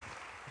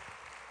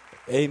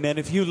Amen.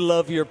 If you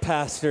love your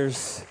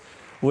pastors,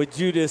 would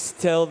you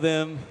just tell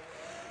them,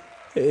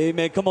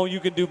 amen. Come on, you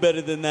can do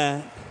better than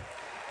that.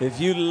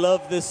 If you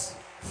love this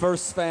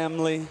first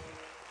family,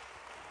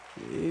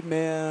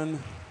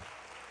 amen.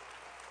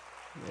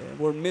 Yeah,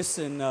 we're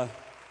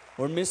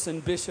missing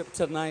Bishop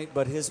tonight,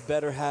 but his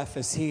better half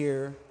is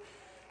here.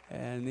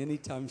 And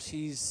anytime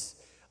she's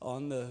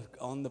on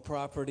the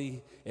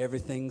property,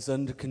 everything's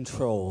under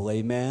control.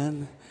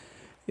 Amen.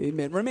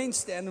 Amen. Remain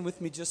standing with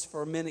me just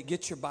for a minute.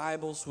 Get your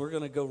Bibles. We're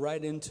going to go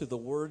right into the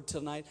Word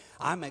tonight.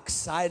 I'm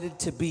excited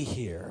to be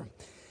here.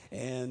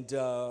 And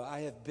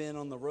I have been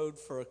on the road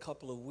for a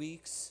couple of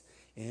weeks.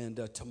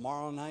 And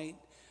tomorrow night,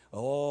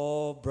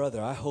 oh,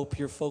 brother, I hope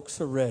your folks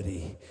are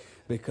ready.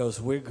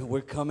 Because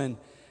we're coming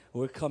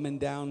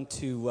down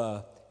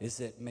to,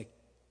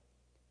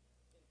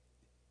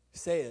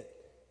 say it,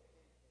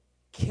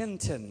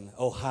 Kenton,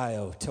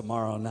 Ohio,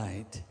 tomorrow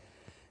night.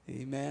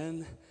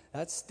 Amen.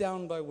 That's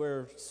down by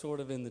where, sort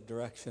of in the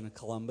direction of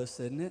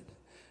Columbus, isn't it?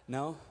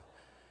 No?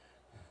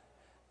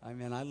 I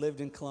mean, I lived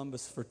in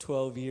Columbus for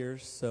 12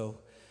 years,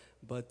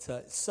 but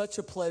it's such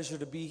a pleasure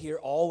to be here,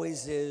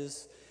 always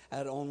is.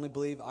 I only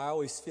believe, I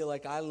always feel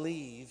like I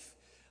leave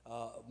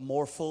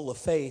more full of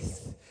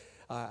faith.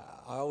 I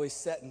always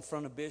sat in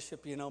front of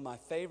Bishop. You know, my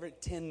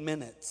favorite 10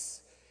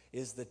 minutes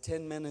is the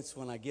 10 minutes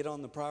when I get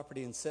on the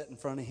property and sit in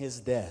front of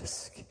his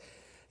desk.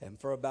 And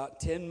for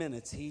about 10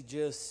 minutes, he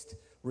just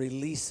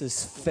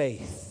releases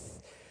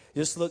faith.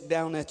 Just look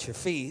down at your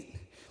feet.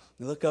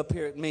 Look up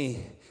here at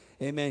me.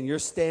 Amen. You're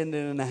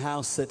standing in a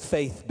house that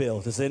faith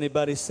built. Does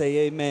anybody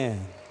say amen?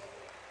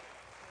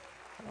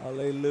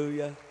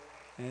 Hallelujah.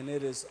 And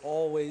it is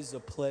always a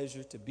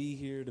pleasure to be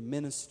here to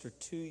minister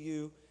to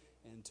you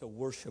and to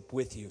worship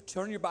with you.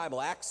 Turn your Bible,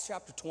 Acts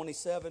chapter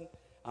 27.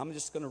 I'm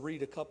just going to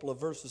read a couple of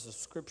verses of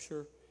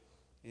Scripture,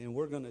 and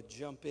we're going to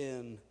jump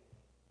in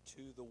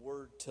to the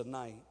Word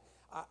tonight.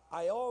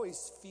 I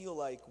always feel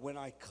like when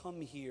I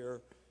come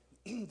here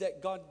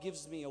that God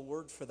gives me a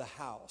word for the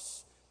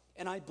house.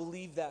 And I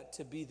believe that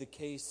to be the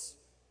case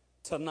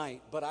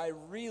tonight. But I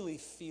really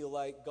feel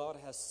like God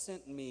has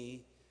sent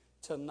me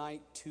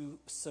tonight to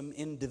some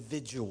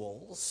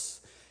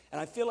individuals.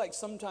 And I feel like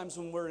sometimes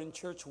when we're in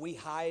church, we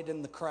hide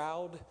in the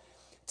crowd.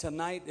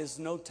 Tonight is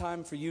no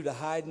time for you to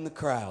hide in the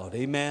crowd.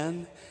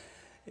 Amen?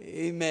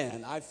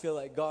 Amen. I feel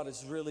like God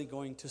is really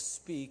going to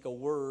speak a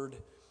word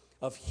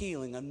of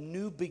healing, a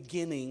new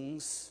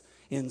beginnings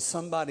in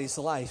somebody's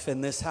life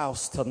in this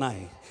house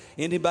tonight.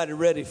 Anybody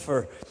ready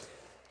for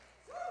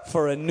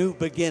a new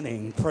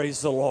beginning?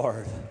 Praise the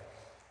Lord.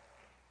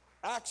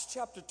 Acts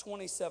chapter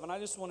 27. I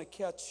just want to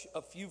catch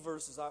a few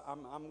verses.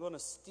 I'm going to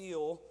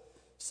steal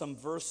some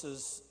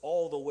verses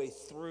all the way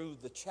through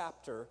the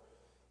chapter,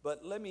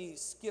 but let me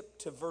skip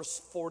to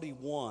verse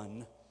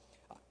 41.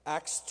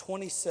 Acts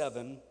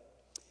 27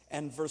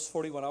 and verse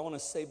 41. I want to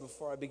say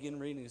before I begin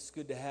reading, it's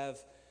good to have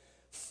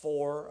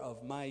 4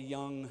 of my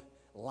young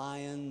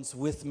lions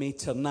with me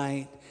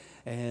tonight,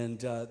 and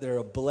they're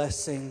a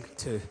blessing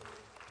to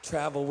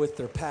travel with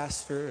their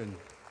pastor and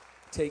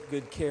take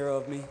good care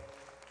of me.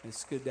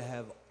 It's good to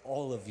have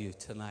all of you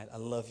tonight. I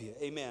love you.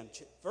 Amen.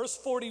 Verse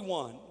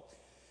 41,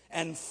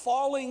 and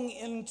falling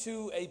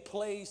into a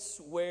place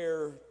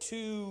where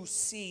 2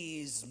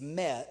 seas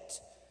met,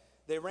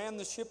 they ran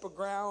the ship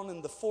aground,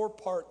 and the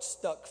forepart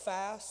stuck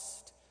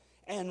fast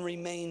and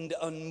remained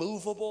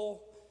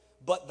unmovable,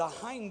 but the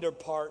hinder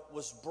part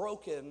was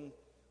broken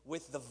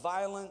with the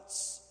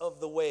violence of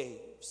the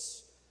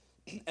waves.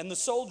 And the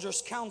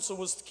soldiers' counsel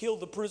was to kill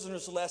the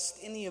prisoners, lest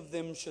any of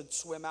them should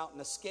swim out and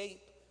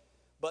escape.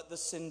 But the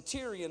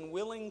centurion,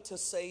 willing to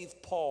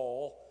save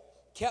Paul,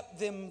 kept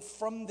them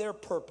from their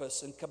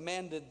purpose and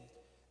commanded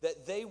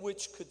that they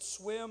which could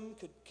swim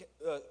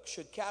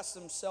should cast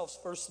themselves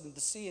first into the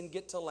sea and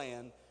get to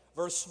land.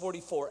 Verse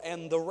 44,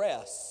 and the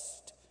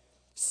rest,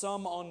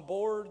 some on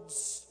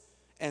boards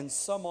and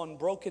some on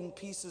broken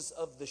pieces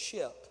of the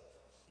ship.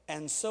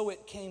 And so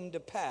it came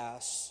to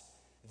pass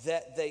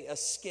that they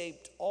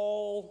escaped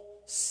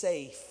all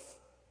safe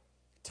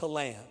to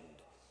land.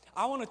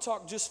 I want to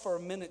talk just for a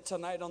minute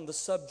tonight on the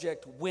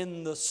subject,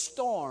 when the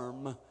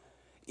storm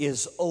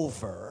is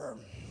over.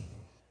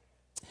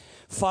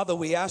 Father,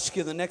 we ask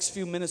you the next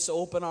few minutes to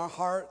open our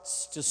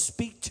hearts, to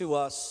speak to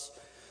us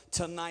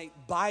tonight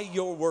by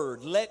your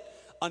word. Let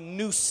a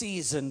new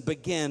season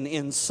begin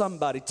in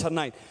somebody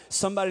tonight.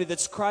 Somebody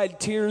that's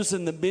cried tears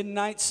in the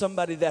midnight,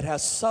 somebody that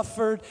has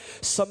suffered,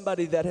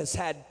 somebody that has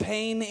had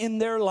pain in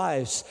their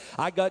lives.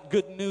 I got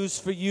good news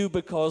for you,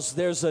 because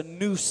there's a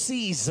new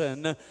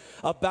season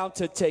about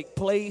to take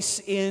place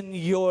in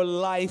your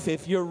life.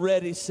 If you're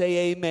ready,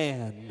 say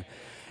amen.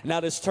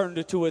 Now just turn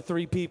to 2 or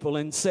 3 people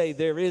and say,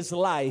 there is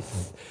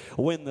life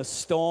when the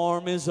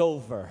storm is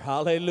over.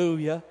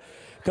 Hallelujah.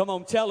 Come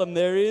on, tell them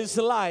there is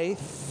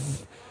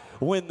life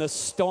when the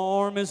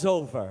storm is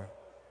over.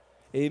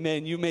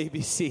 Amen. You may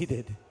be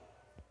seated.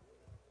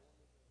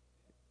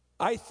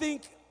 I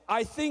think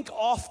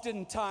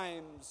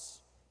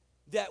oftentimes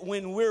that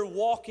when we're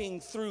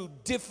walking through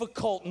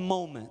difficult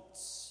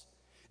moments,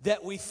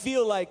 that we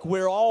feel like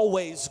we're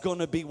always going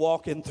to be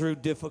walking through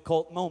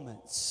difficult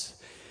moments.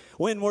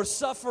 When we're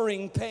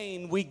suffering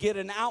pain, we get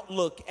an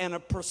outlook and a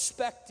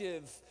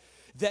perspective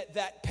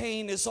that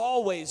pain is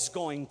always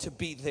going to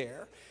be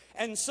there.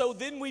 And so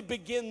then we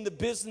begin the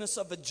business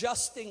of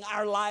adjusting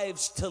our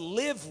lives to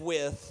live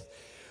with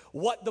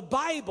what the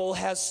Bible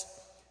has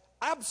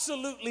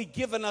absolutely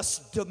given us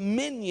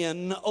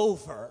dominion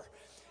over.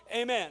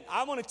 Amen.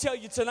 I want to tell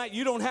you tonight,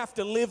 you don't have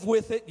to live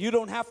with it. You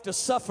don't have to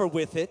suffer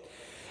with it.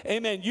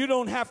 Amen. You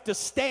don't have to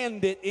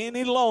stand it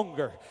any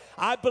longer.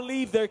 I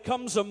believe there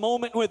comes a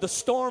moment where the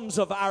storms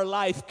of our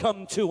life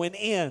come to an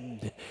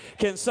end.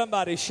 Can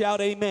somebody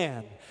shout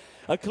amen?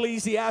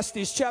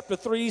 Ecclesiastes chapter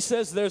 3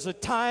 says there's a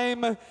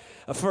time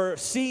for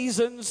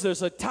seasons,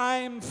 there's a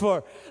time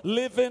for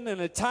living and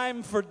a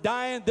time for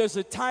dying, there's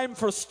a time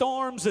for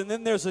storms, and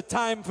then there's a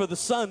time for the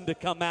sun to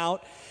come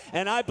out.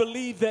 And I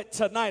believe that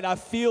tonight, I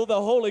feel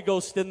the Holy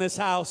Ghost in this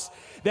house,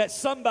 that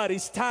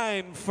somebody's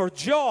time for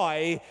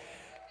joy,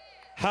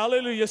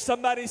 hallelujah,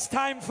 somebody's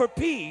time for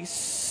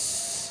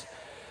peace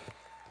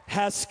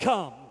has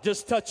come.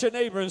 Just touch your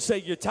neighbor and say,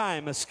 your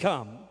time has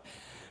come.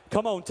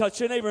 Come on, touch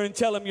your neighbor and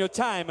tell him your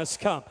time has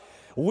come.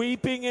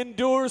 Weeping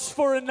endures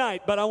for a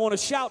night, but I want to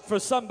shout for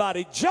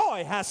somebody,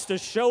 joy has to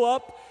show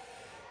up.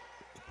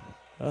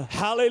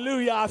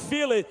 Hallelujah, I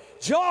feel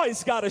it.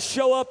 Joy's got to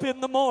show up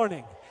in the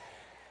morning.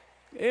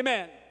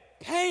 Amen.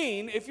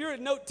 Pain, if you're a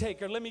note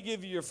taker, let me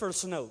give you your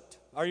first note.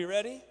 Are you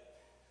ready?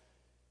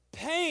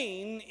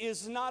 Pain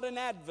is not an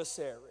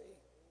adversary.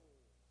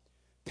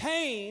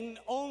 Pain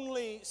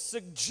only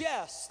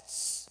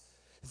suggests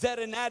that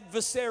an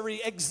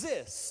adversary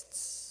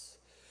exists.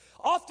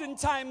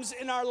 Oftentimes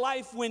in our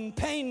life, when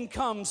pain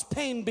comes,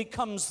 pain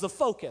becomes the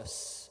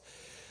focus.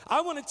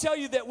 I want to tell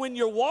you that when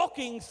you're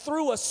walking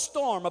through a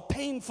storm, a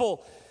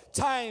painful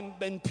time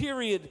and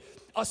period,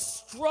 a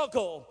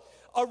struggle,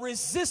 a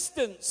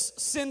resistance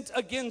sent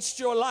against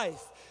your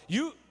life,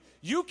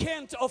 you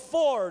can't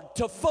afford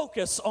to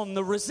focus on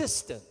the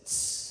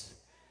resistance.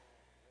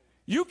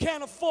 You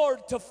can't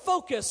afford to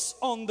focus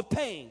on the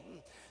pain.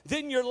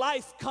 Then your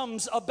life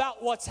comes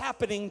about what's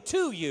happening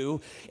to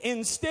you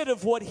instead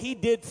of what he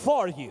did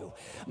for you.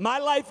 My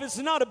life is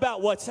not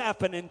about what's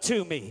happening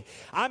to me.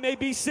 I may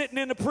be sitting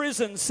in a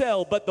prison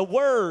cell, but the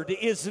word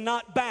is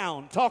not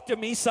bound. Talk to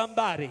me,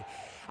 somebody.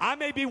 I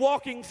may be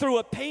walking through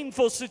a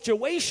painful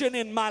situation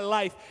in my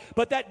life,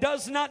 but that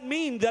does not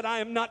mean that I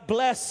am not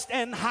blessed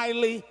and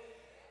highly.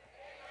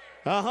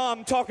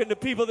 I'm talking to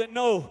people that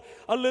know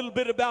a little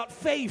bit about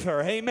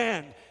favor.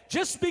 Amen.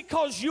 Just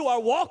because you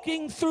are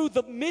walking through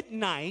the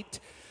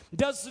midnight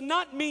does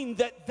not mean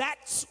that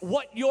that's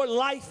what your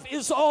life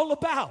is all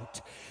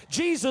about.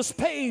 Jesus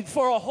paid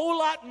for a whole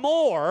lot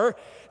more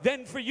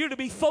than for you to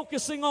be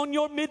focusing on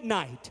your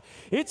midnight.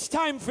 It's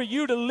time for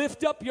you to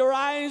lift up your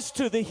eyes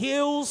to the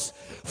hills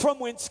from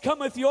whence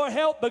cometh your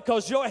help,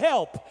 because your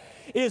help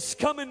is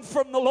coming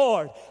from the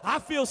Lord. I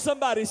feel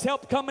somebody's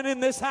help coming in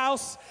this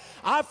house.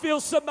 I feel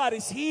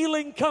somebody's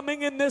healing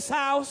coming in this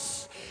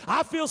house.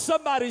 I feel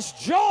somebody's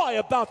joy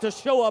about to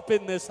show up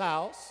in this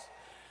house.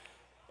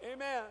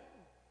 Amen.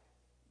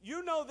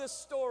 You know this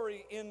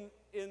story in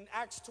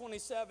Acts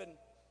 27.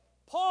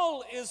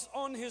 Paul is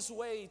on his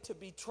way to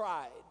be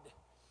tried.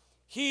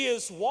 He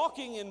is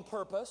walking in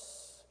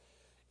purpose.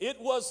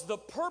 It was the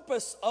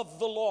purpose of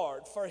the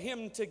Lord for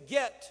him to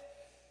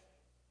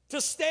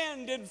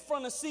stand in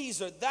front of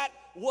Caesar. That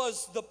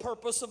was the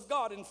purpose of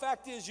God. In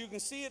fact, you can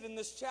see it in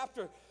this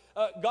chapter.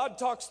 God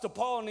talks to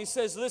Paul and he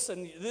says,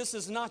 listen, this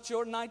is not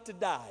your night to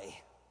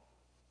die.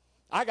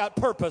 I got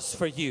purpose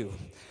for you.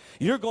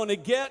 You're going to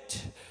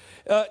get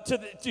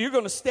you're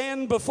going to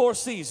stand before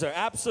Caesar.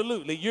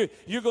 Absolutely.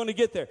 You're going to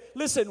get there.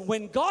 Listen,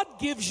 when God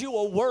gives you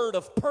a word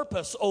of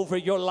purpose over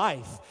your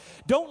life,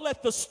 don't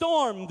let the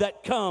storm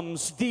that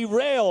comes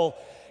derail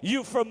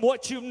you from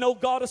what you know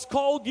God has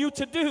called you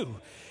to do.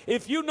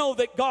 If you know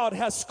that God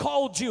has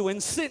called you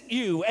and sent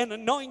you and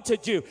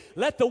anointed you,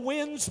 let the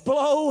winds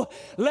blow,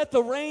 let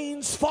the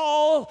rains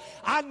fall.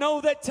 I know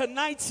that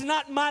tonight's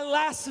not my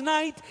last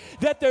night,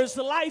 that there's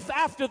life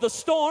after the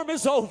storm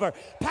is over.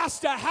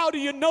 Pastor, how do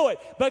you know it?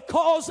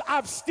 Because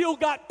I've still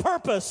got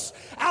purpose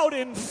out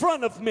in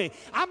front of me.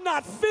 I'm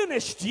not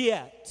finished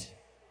yet.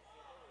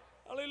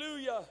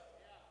 Hallelujah.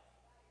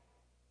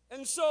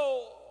 And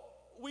so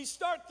we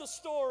start the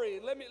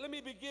story. Let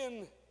me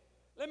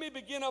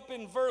begin up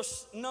in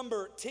verse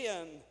number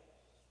 10.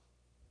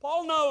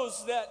 Paul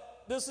knows that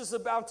this is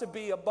about to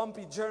be a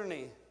bumpy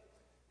journey.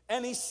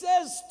 And he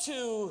says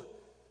to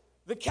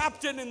the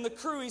captain and the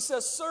crew, he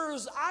says,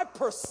 sirs, I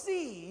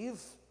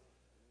perceive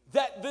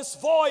that this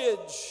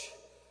voyage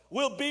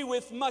will be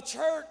with much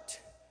hurt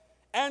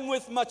and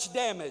with much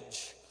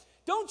damage.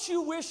 Don't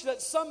you wish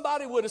that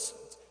somebody would have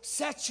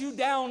sat you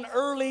down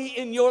early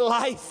in your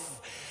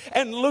life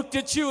and looked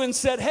at you and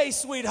said, hey,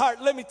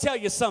 sweetheart, let me tell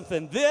you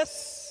something.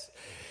 This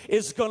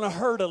is going to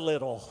hurt a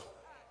little.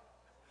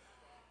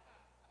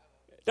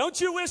 Don't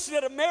you wish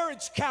that a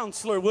marriage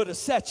counselor would have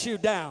sat you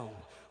down?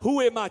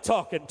 Who am I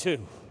talking to?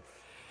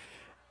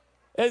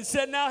 And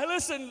said, now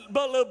listen,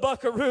 little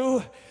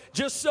buckaroo,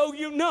 just so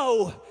you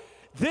know,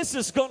 this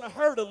is going to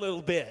hurt a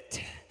little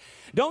bit.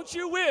 Don't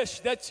you wish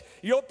that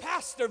your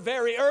pastor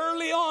very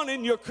early on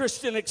in your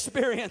Christian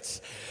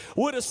experience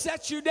would have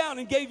set you down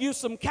and gave you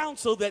some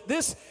counsel that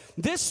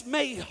this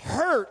may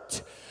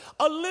hurt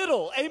a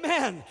little?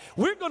 Amen.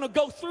 We're going to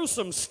go through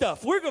some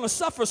stuff. We're going to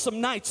suffer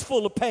some nights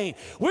full of pain.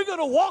 We're going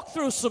to walk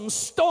through some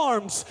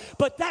storms,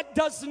 but that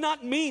does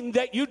not mean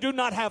that you do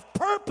not have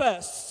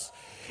purpose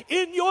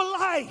in your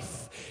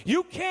life.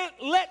 You can't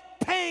let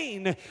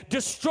pain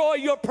destroy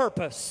your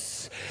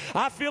purpose.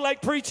 I feel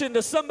like preaching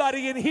to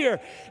somebody in here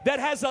that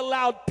has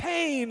allowed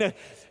pain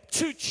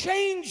to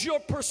change your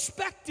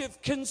perspective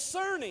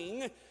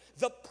concerning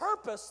the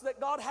purpose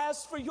that God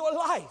has for your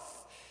life.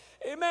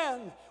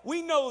 Amen.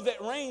 We know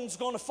that rain's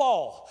going to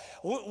fall.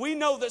 We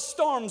know that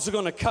storms are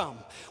going to come.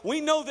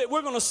 We know that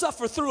we're going to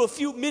suffer through a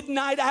few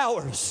midnight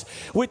hours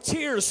with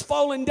tears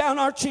falling down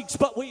our cheeks.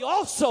 But we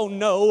also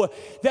know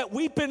that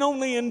weeping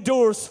only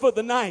endures for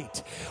the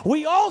night.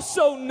 We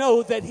also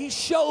know that He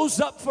shows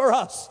up for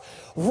us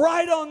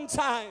right on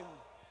time.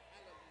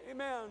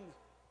 Amen.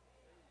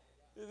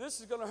 This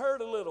is going to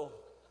hurt a little.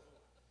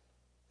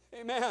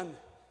 Amen.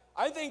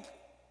 I think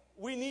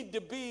we need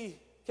to be...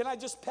 Can I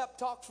just pep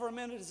talk for a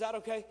minute? Is that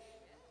okay?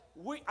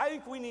 I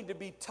think we need to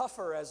be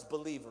tougher as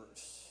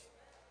believers.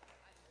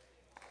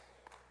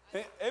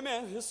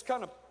 Amen. Just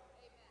kind of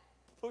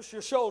push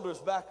your shoulders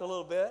back a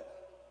little bit.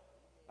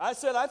 I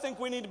said I think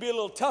we need to be a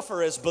little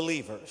tougher as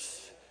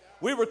believers.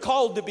 We were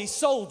called to be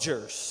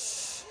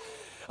soldiers.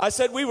 I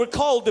said we were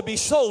called to be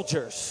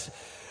soldiers.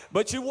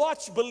 But you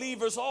watch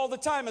believers all the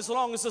time, as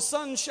long as the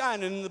sun's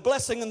shining and the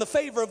blessing and the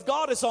favor of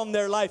God is on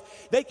their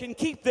life, they can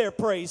keep their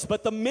praise.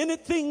 But the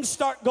minute things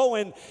start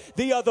going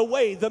the other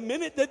way, the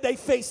minute that they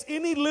face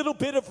any little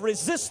bit of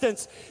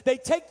resistance, they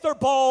take their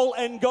ball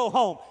and go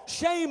home.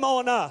 Shame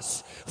on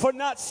us for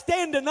not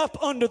standing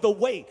up under the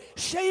weight.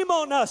 Shame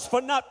on us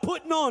for not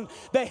putting on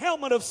the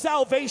helmet of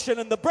salvation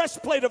and the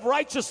breastplate of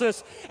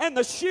righteousness and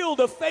the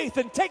shield of faith,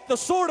 and take the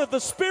sword of the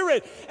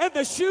Spirit and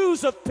the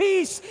shoes of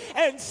peace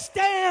and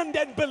stand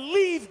and believe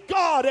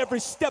God every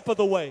step of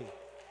the way.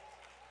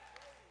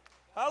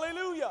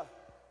 Hallelujah.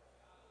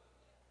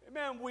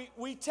 Amen.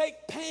 We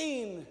take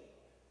pain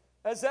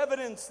as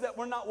evidence that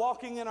we're not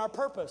walking in our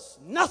purpose.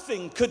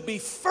 Nothing could be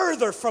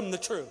further from the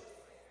truth.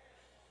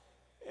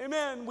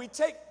 Amen. We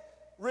take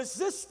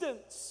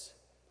resistance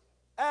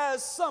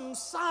as some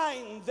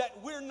sign that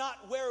we're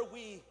not where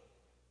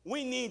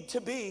we need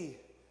to be.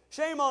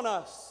 Shame on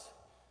us.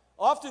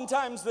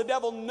 Oftentimes the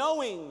devil,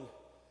 knowing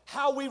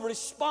how we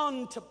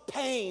respond to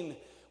pain,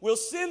 will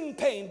send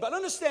pain. But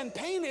understand,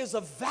 pain is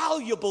a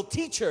valuable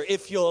teacher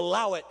if you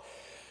allow it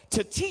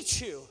to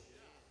teach you.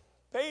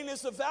 Pain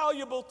is a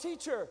valuable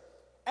teacher.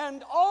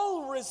 And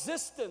all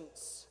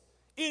resistance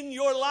in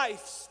your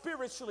life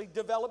spiritually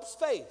develops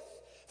faith.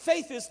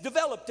 Faith is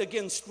developed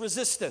against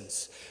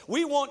resistance.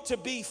 We want to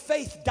be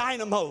faith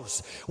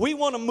dynamos. We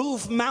want to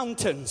move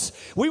mountains.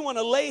 We want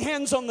to lay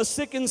hands on the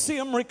sick and see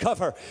them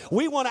recover.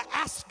 We want to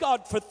ask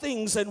God for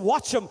things and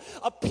watch them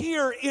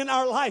appear in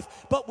our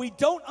life. But we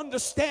don't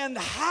understand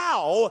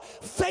how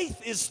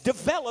faith is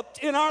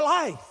developed in our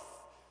life.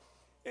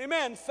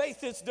 Amen.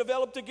 Faith is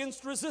developed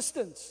against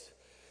resistance.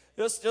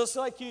 Just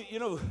like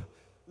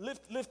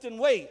lifting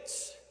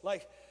weights.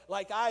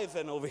 Like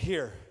Ivan over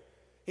here.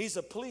 He's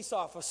a police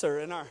officer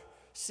in our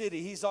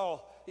city. He's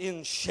all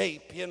in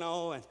shape, and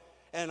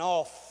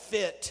all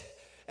fit.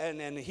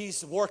 And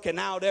he's working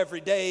out every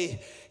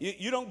day.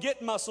 You don't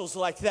get muscles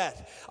like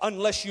that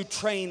unless you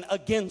train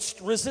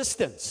against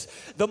resistance.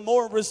 The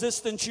more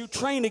resistance you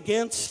train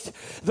against,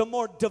 the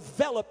more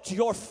developed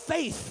your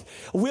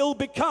faith will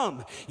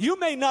become. You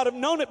may not have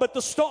known it, but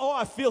the storm,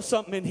 I feel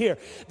something in here.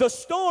 The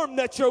storm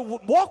that you're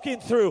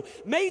walking through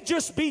may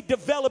just be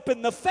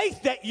developing the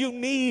faith that you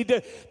need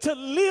to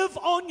live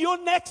on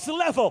your next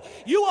level.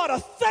 You ought to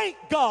thank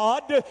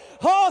God.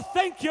 Oh,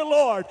 thank you,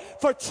 Lord,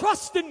 for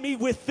trusting me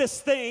with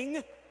this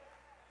thing,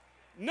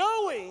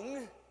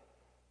 knowing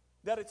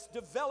that it's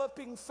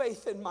developing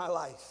faith in my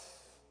life.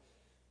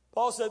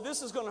 Paul said,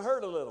 this is going to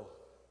hurt a little.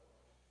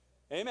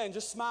 Amen.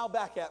 Just smile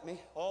back at me.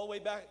 All the way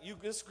back.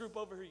 This group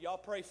over here, y'all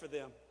pray for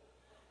them.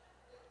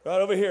 Right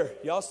over here.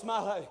 Y'all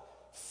smile at me.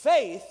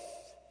 Faith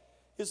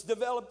is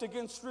developed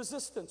against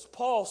resistance.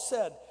 Paul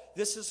said,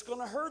 this is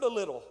going to hurt a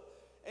little.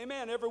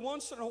 Amen. Every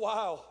once in a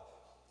while,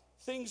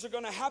 things are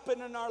going to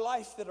happen in our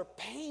life that are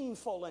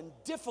painful and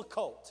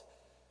difficult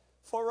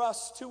for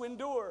us to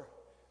endure.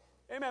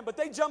 Amen. But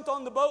they jumped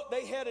on the boat.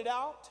 They headed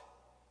out.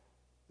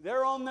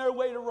 They're on their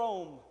way to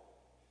Rome,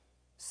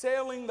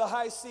 sailing the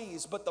high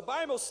seas. But the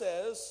Bible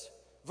says,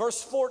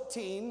 verse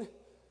 14,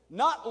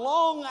 not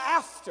long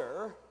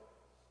after,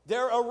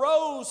 there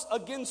arose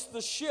against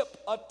the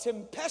ship a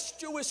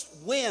tempestuous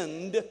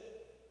wind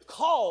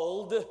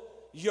called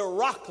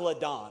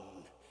Euroclydon.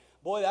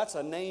 Boy, that's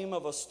a name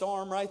of a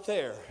storm right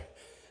there.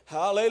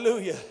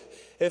 Hallelujah.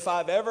 If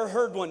I've ever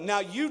heard one. Now,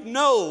 you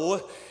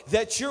know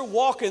that you're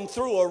walking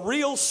through a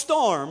real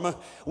storm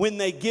when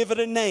they give it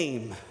a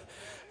name.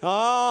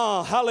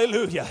 Oh,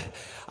 hallelujah.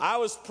 I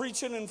was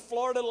preaching in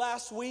Florida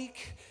last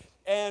week,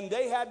 and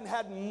they hadn't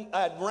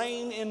had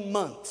rain in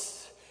months.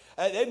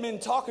 They'd been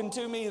talking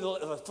to me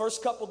the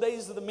first couple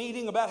days of the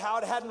meeting about how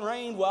it hadn't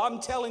rained. Well, I'm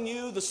telling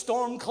you, the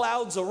storm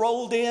clouds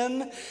rolled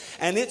in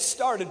and it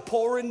started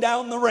pouring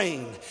down the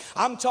rain.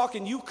 I'm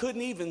talking, you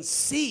couldn't even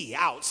see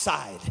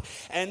outside.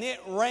 And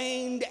it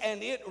rained,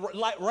 and it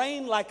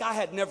rained like I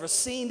had never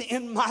seen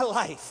in my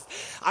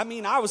life. I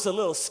mean, I was a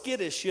little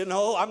skittish, you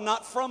know. I'm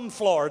not from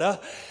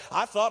Florida.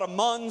 I thought a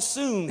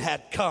monsoon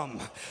had come.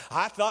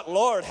 I thought,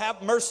 Lord,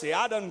 have mercy.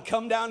 I done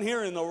come down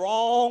here in the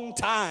wrong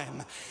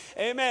time.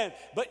 Amen.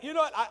 But you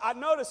know what? I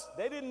noticed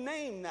they didn't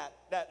name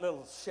that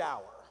little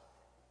shower.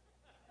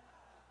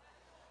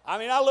 I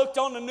mean, I looked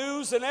on the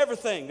news and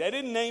everything. They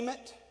didn't name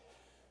it.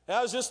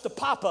 That was just a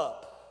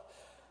pop-up.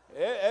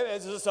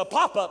 It's just a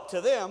pop-up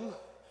to them.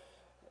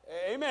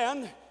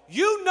 Amen.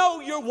 You know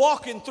you're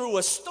walking through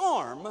a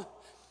storm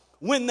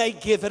when they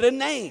give it a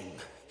name.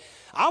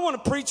 I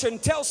want to preach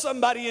and tell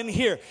somebody in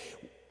here,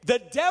 the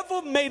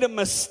devil made a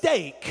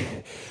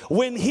mistake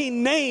when he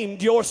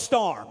named your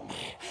storm.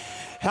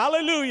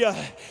 Hallelujah.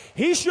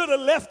 He should have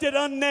left it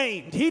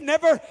unnamed. He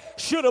never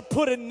should have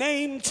put a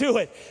name to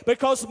it,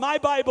 because my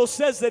Bible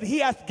says that he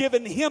hath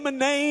given him a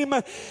name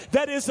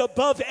that is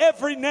above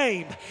every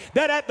name,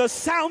 that at the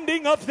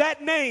sounding of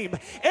that name,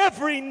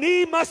 every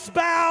knee must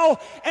bow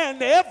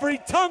and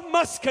every tongue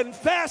must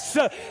confess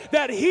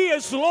that he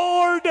is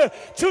Lord,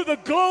 to the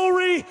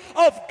glory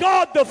of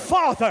God the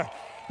Father.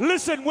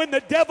 Listen, when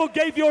the devil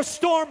gave your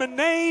storm a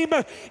name,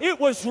 it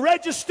was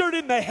registered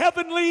in the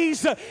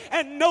heavenlies.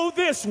 And know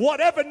this,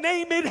 whatever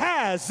name it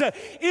has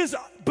is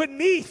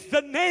beneath the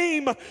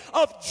name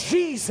of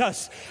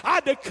Jesus. I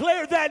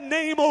declare that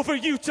name over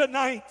you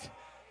tonight.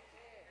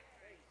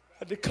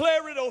 I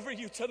declare it over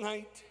you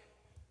tonight.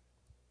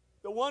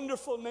 The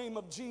wonderful name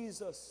of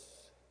Jesus.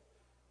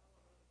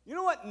 You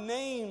know what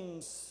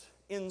names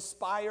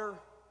inspire?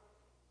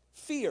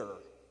 Fear.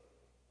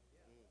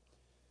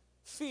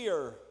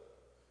 Fear.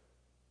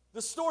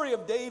 The story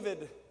of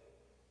David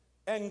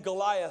and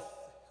Goliath.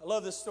 I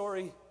love this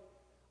story.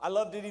 I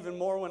loved it even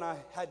more when I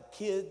had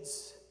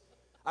kids.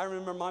 I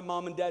remember my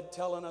mom and dad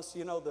telling us,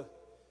 you know,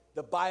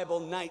 the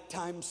Bible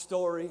nighttime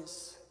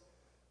stories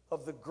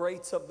of the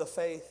greats of the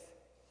faith.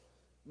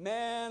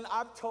 Man,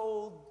 I've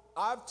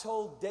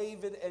told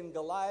David and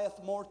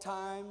Goliath more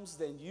times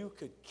than you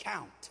could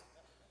count.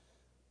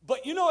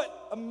 But you know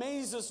what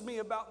amazes me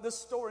about this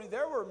story?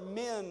 There were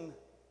men,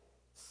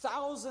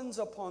 thousands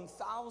upon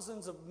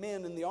thousands of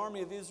men in the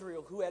army of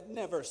Israel who had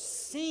never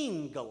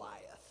seen Goliath.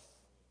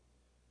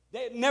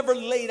 They had never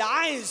laid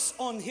eyes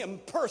on him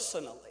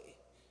personally.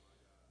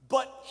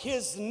 But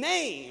his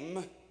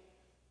name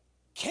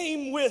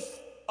came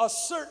with a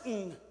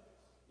certain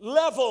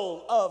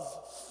level of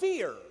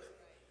fear.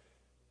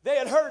 They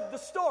had heard the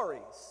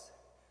stories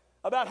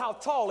about how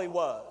tall he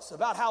was,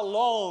 about how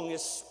long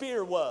his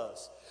spear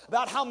was,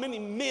 about how many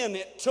men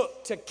it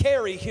took to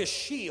carry his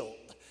shield.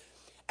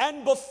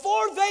 And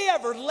before they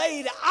ever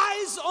laid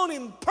eyes on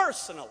him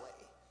personally,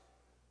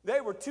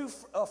 they were too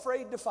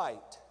afraid to fight.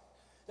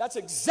 That's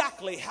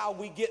exactly how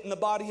we get in the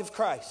body of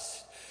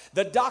Christ.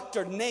 The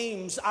doctor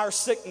names our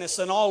sickness,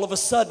 and all of a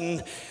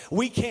sudden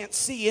we can't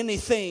see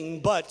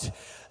anything but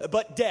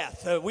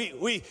death.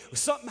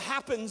 Something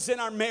happens in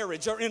our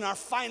marriage or in our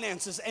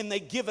finances, and they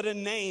give it a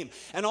name,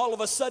 and all of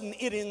a sudden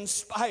it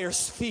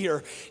inspires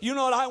fear. You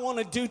know what I want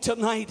to do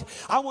tonight?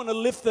 I want to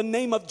lift the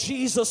name of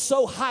Jesus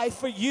so high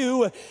for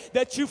you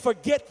that you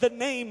forget the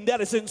name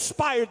that has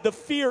inspired the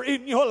fear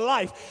in your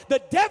life.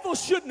 The devil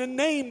shouldn't have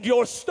named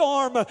your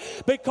storm,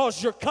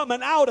 because you're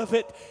coming out of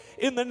it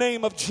in the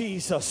name of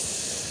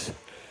Jesus.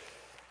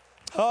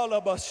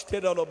 Hallelujah.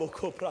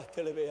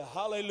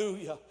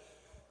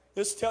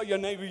 Just tell your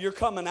neighbor, you're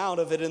coming out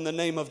of it in the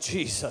name of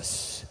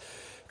Jesus.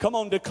 Come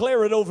on,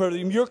 declare it over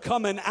them. You're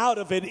coming out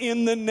of it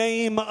in the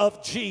name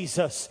of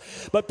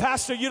Jesus. But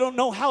Pastor, you don't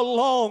know how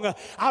long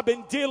I've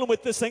been dealing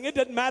with this thing. It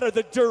doesn't matter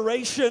the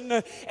duration.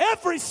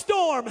 Every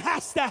storm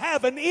has to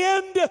have an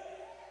end.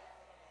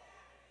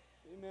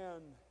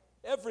 Amen.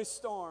 Every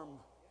storm.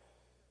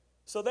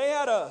 So they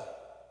had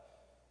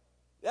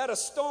a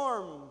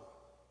storm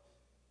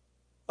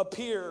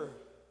appear,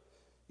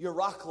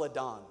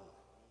 Euroclydon.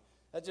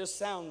 That just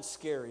sounds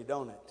scary,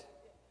 don't it?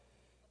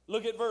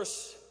 Look at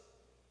verse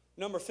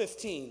number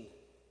 15.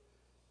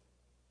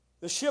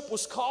 The ship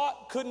was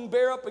caught, couldn't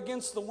bear up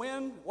against the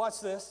wind.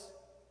 Watch this.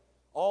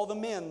 All the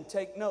men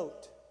take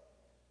note.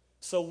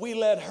 So we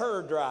let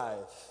her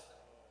drive.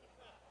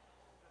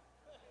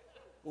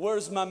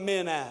 Where's my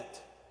men at?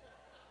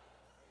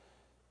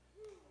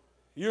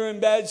 You're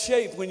in bad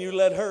shape when you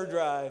let her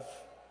drive.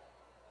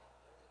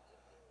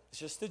 It's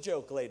just a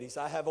joke, ladies.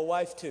 I have a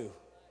wife too.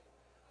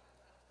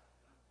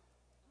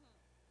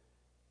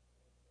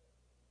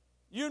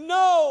 You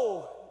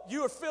know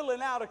you're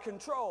feeling out of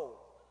control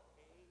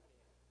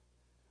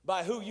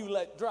by who you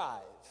let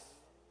drive.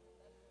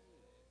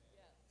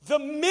 The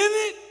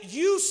minute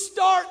you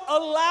start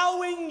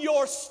allowing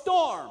your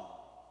storm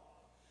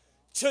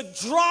to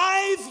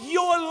drive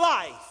your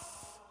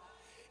life,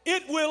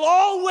 it will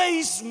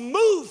always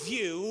move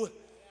you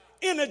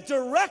in a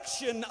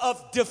direction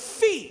of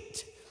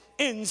defeat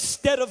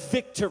instead of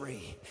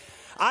victory.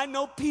 I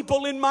know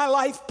people in my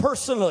life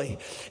personally,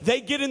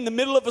 they get in the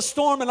middle of a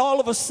storm and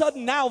all of a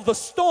sudden now the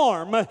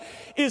storm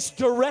is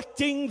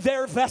directing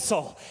their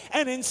vessel.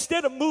 And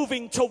instead of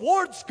moving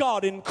towards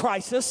God in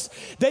crisis,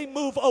 they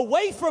move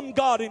away from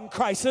God in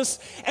crisis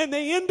and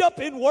they end up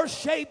in worse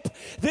shape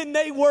than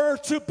they were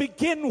to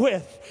begin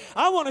with.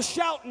 I want to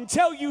shout and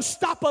tell you,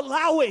 stop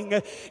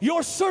allowing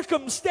your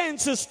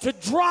circumstances to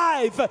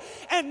drive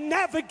and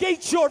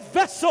navigate your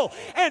vessel,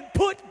 and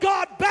put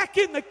God back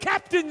in the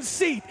captain's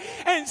seat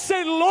and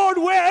say, Lord,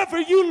 wherever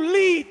you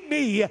lead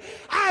me,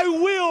 I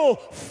will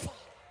follow.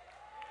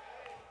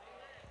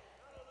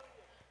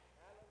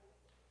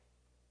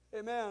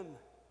 Amen.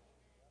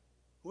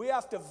 We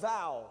have to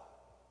vow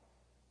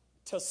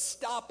to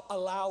stop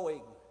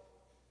allowing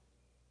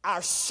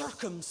our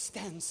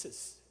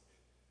circumstances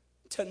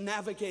to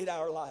navigate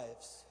our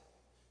lives.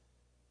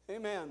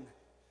 Amen.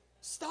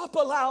 Stop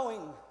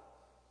allowing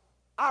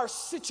our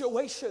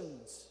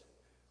situations,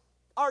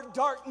 our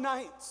dark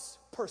nights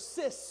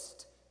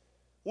persist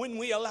when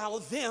we allow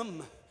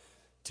them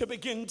to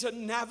begin to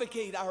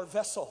navigate our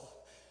vessel.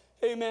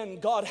 Amen.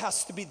 God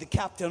has to be the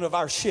captain of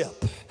our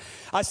ship.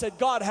 I said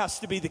God has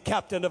to be the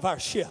captain of our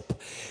ship.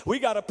 We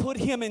got to put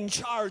him in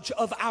charge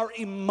of our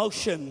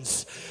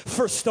emotions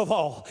first of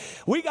all.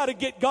 We got to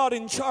get God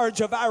in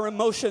charge of our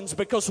emotions,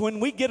 because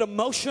when we get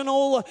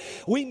emotional,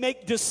 we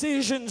make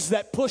decisions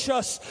that push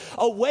us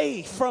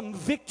away from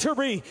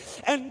victory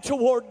and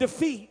toward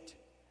defeat.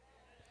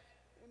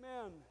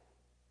 Amen.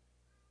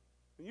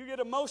 When you get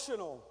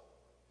emotional,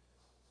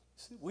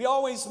 we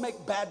always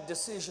make bad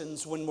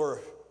decisions when we're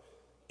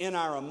in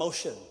our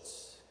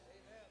emotions.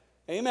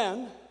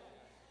 Amen.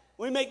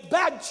 We make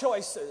bad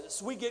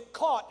choices. We get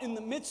caught in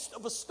the midst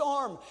of a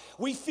storm.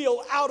 We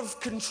feel out of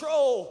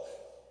control.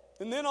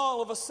 And then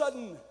all of a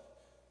sudden,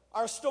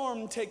 our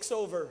storm takes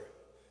over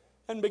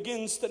and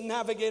begins to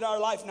navigate our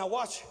life. Now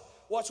watch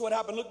what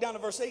happened. Look down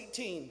at verse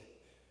 18.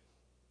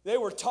 They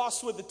were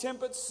tossed with the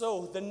tempest,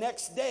 so the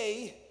next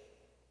day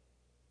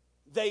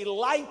they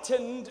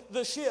lightened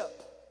the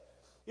ship.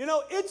 You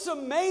know, it's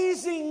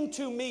amazing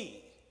to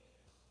me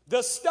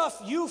the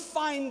stuff you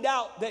find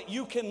out that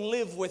you can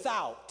live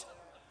without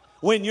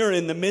when you're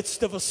in the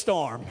midst of a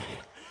storm.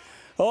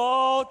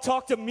 Oh,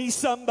 talk to me,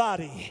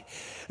 somebody.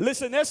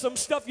 Listen, there's some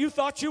stuff you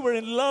thought you were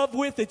in love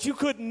with that you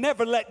could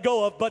never let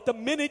go of. But the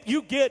minute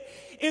you get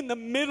in the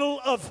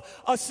middle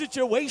of a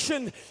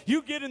situation,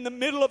 you get in the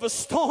middle of a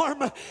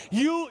storm,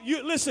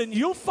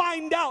 you'll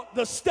find out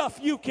the stuff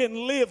you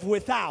can live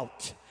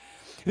without.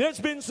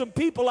 There's been some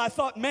people I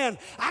thought, man,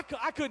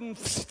 I couldn't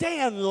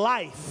stand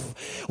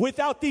life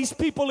without these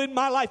people in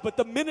my life. But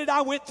the minute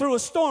I went through a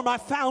storm, I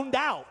found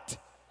out.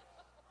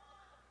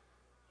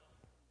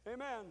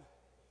 Amen.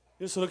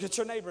 Just look at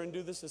your neighbor and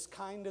do this as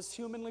kind as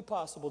humanly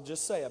possible.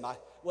 Just say them.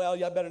 Well,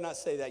 you better not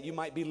say that. You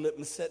might be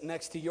sitting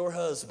next to your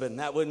husband.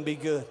 That wouldn't be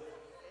good.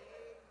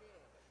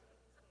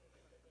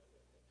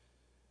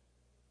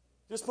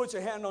 Just put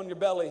your hand on your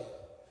belly.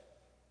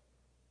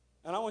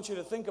 And I want you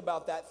to think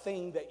about that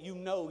thing that you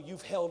know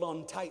you've held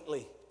on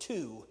tightly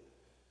to.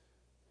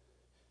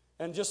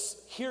 And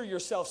just hear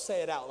yourself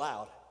say it out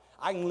loud.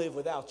 I can live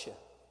without you.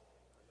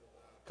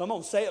 Come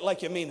on, say it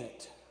like you mean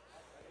it.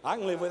 I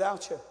can live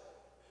without you.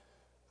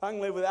 I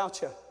can live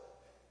without you.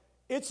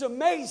 It's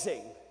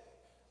amazing.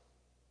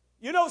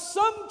 You know,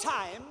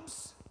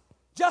 sometimes,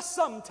 just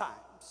sometimes,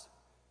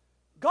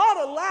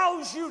 God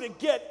allows you to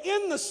get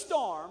in the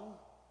storm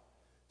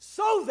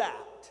so that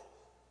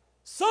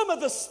some of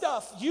the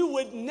stuff you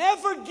would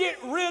never get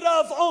rid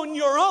of on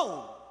your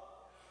own,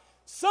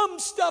 some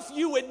stuff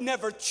you would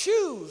never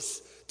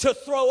choose to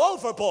throw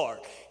overboard,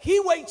 He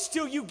waits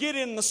till you get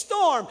in the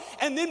storm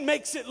and then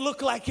makes it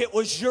look like it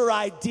was your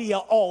idea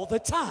all the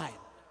time.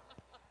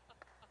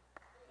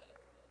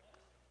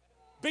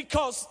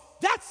 Because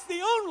that's the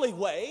only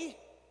way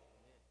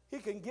He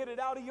can get it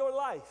out of your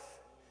life.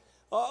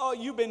 Oh,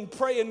 you've been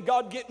praying,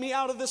 God, get me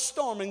out of this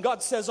storm. And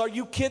God says, are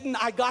you kidding?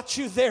 I got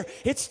you there.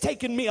 It's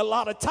taken me a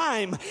lot of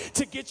time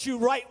to get you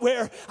right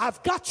where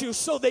I've got you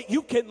so that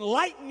you can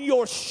lighten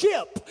your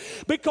ship,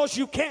 because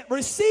you can't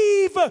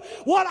receive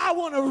what I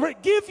want to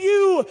give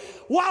you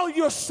while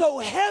you're so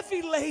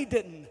heavy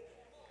laden.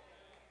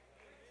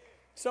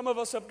 Some of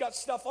us have got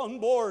stuff on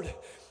board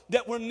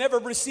that we'll never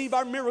receive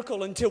our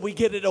miracle until we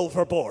get it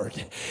overboard.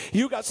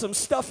 You got some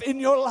stuff in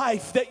your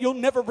life that you'll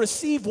never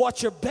receive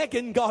what you're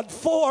begging God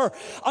for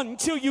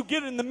until you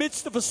get in the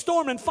midst of a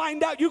storm and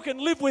find out you can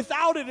live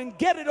without it and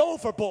get it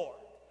overboard.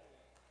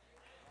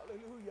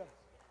 Hallelujah.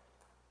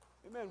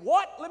 Amen.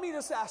 Let me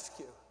just ask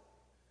you,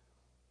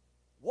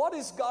 what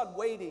is God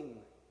waiting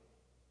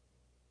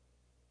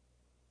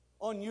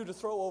on you to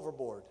throw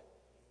overboard?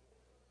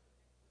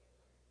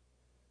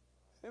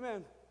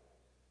 Amen.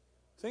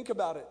 Think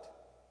about it.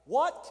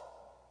 What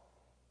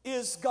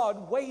is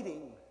God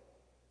waiting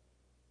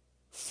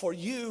for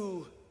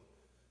you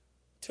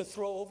to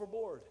throw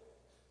overboard?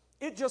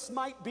 It just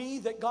might be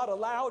that God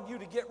allowed you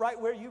to get right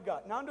where you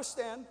got. Now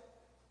understand,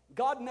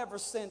 God never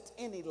sent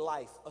any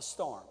life a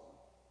storm.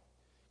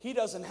 He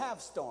doesn't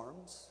have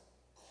storms,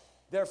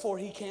 therefore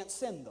he can't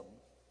send them.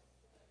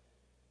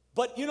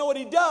 But you know what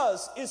he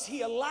does is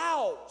he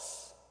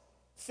allows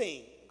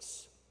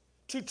things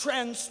to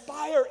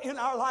transpire in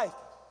our life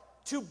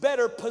to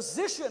better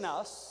position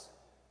us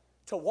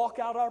to walk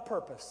out our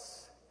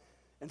purpose.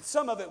 And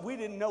some of it we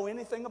didn't know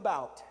anything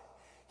about.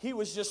 He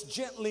was just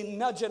gently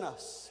nudging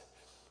us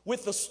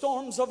with the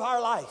storms of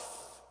our life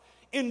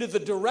into the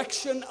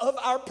direction of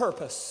our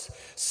purpose.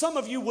 Some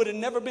of you would have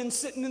never been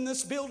sitting in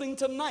this building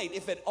tonight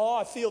if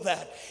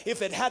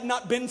it had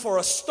not been for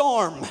a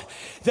storm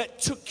that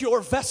took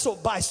your vessel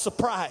by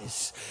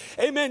surprise.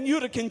 Amen.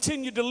 You'd have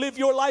continued to live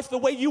your life the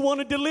way you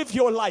wanted to live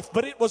your life,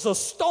 but it was a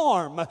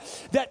storm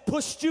that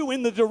pushed you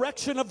in the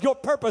direction of your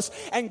purpose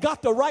and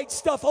got the right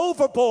stuff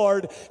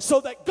overboard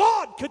so that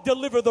God could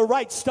deliver the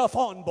right stuff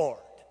on board.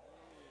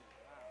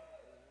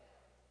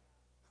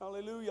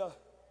 Hallelujah.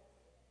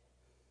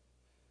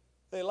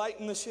 They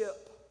lighten the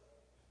ship.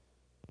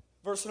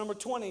 Verse number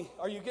 20.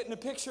 Are you getting a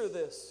picture of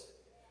this?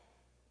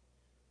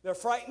 They're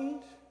frightened.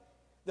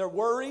 They're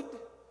worried.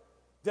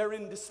 They're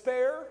in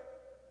despair.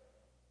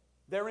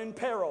 They're in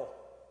peril.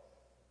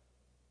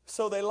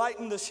 So they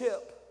lighten the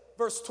ship.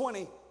 Verse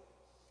 20.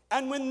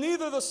 And when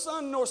neither the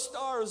sun nor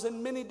stars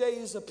in many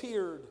days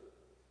appeared,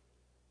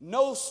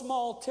 no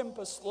small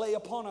tempest lay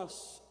upon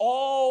us,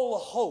 all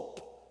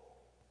hope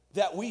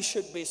that we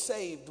should be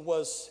saved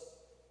was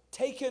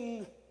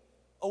taken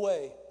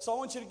away. So I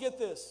want you to get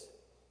this.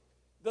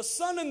 The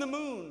sun and the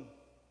moon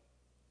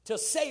to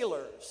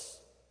sailors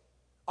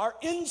are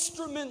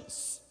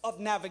instruments of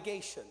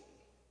navigation.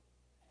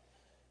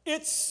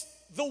 It's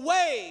the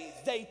way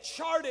they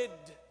charted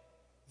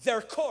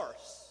their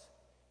course.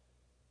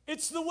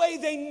 It's the way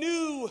they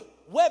knew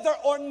whether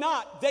or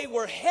not they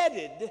were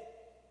headed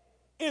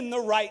in the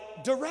right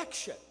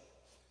direction.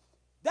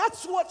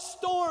 That's what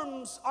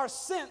storms are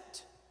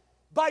sent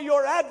by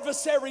your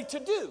adversary to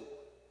do.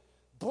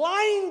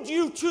 Blind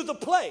you to the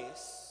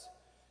place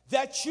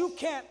that you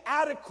can't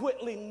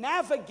adequately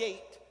navigate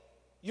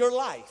your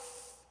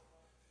life.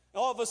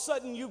 All of a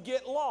sudden you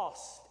get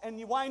lost and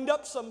you wind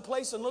up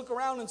someplace and look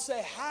around and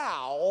say,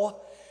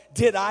 how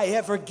did I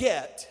ever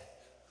get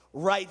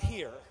right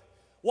here?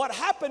 What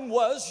happened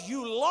was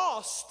you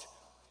lost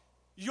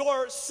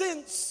your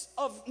sense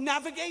of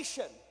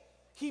navigation.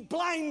 He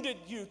blinded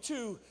you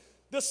to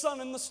the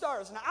sun and the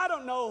stars. Now, I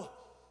don't know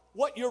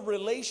what your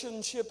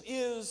relationship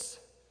is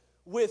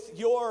with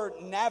your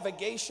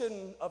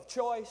navigation of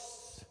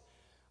choice.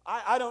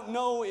 I don't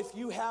know if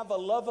you have a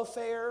love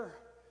affair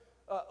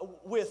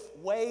with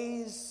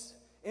Waze.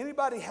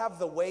 Anybody have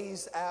the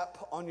Waze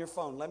app on your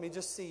phone? Let me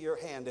just see your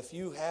hand. If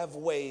you have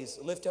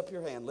Waze, lift up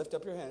your hand. Lift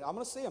up your hand. I'm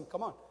going to see them.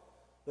 Come on.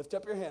 Lift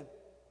up your hand.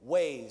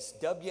 Waze,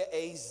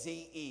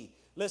 W-A-Z-E.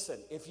 Listen,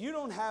 if you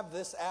don't have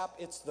this app,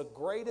 it's the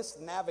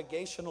greatest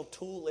navigational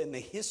tool in the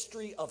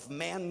history of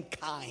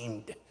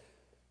mankind.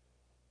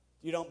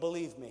 You don't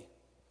believe me?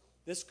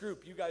 This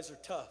group, you guys are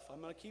tough.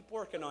 I'm going to keep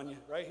working on you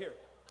right here.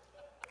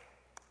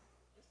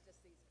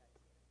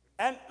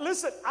 And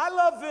listen, I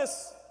love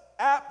this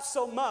app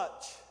so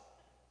much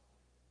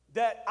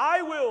that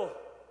I will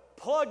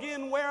plug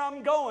in where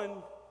I'm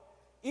going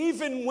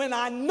even when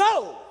I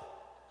know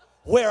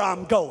where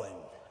I'm going.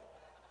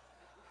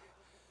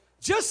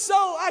 Just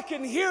so I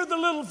can hear the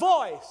little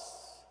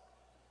voice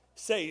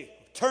say,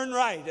 turn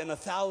right in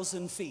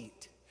 1,000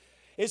 feet.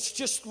 It's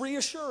just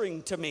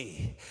reassuring to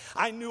me.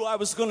 I knew I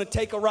was going to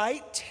take a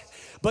right,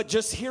 but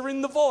just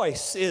hearing the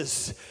voice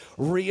is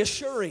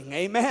reassuring.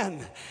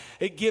 Amen.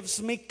 It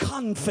gives me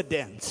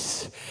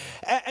confidence.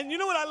 And you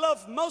know what I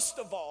love most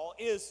of all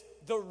is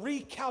the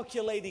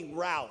recalculating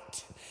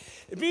route.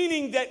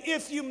 Meaning that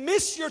if you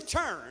miss your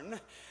turn,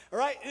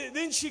 right,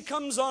 then she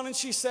comes on and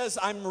she says,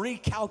 I'm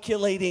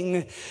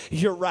recalculating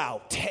your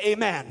route.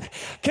 Amen.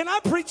 Can I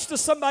preach to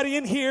somebody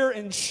in here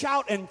and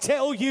shout and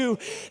tell you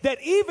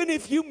that even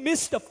if you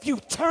missed a few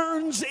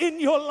turns in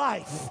your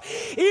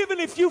life, even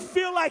if you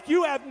feel like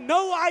you have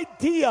no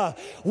idea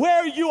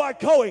where you are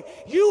going,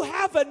 you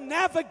have a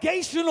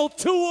navigational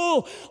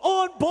tool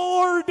on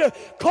board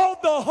called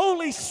the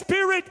Holy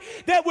Spirit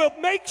that will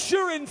make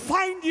sure and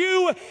find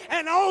you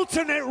an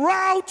alternate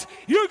route.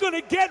 You're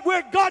going to get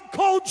where God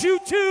called you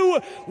to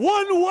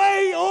one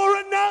way or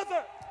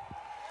another.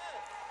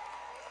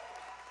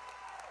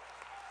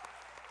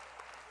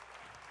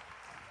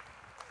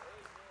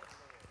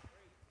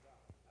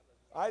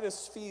 I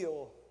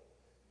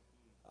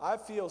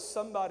feel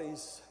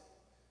somebody's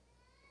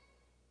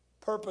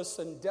purpose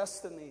and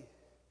destiny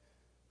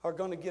are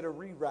going to get a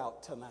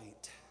reroute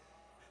tonight.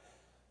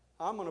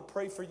 I'm going to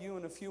pray for you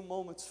in a few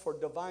moments for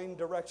divine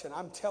direction.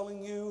 I'm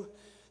telling you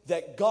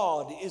that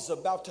God is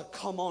about to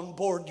come on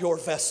board your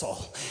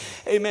vessel.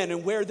 Amen.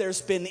 And where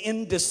there's been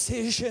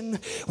indecision,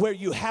 where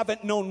you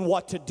haven't known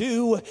what to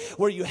do,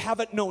 where you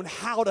haven't known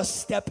how to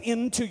step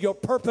into your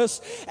purpose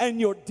and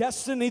your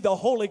destiny, the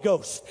Holy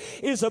Ghost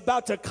is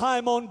about to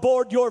climb on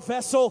board your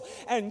vessel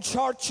and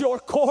chart your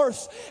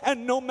course.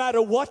 And no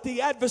matter what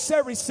the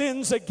adversary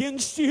sins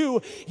against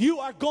you, you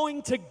are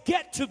going to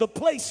get to the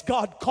place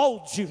God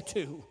called you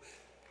to.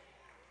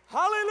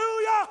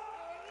 Hallelujah.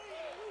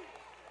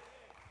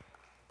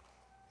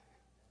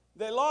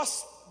 They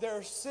lost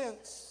their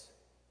sense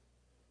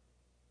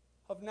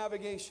of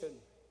navigation.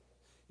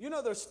 You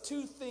know, there's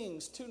two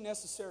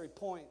necessary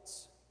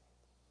points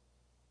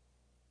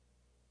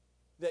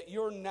that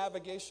your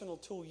navigational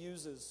tool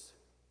uses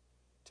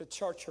to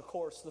chart your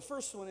course. The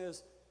first one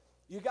is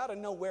you got to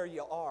know where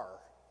you are.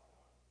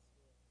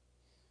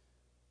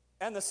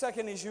 And the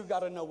second is you got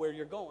to know where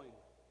you're going.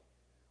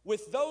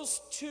 With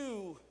those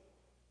 2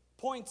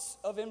 points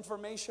of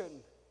information,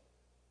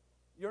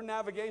 your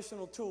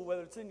navigational tool,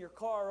 whether it's in your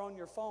car or on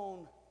your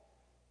phone,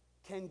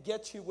 can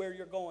get you where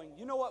you're going.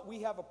 You know what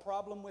we have a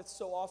problem with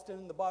so often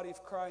in the body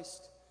of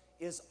Christ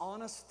is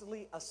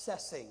honestly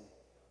assessing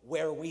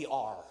where we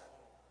are.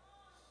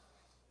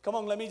 Come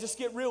on, let me just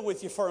get real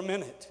with you for a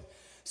minute.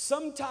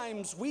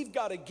 Sometimes we've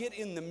got to get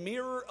in the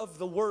mirror of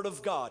the Word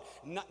of God.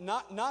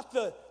 Not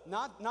the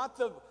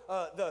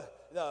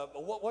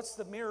what's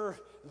the mirror?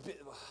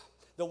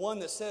 The one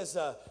that says,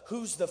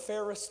 who's the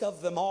fairest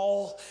of them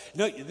all?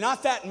 No,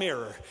 not that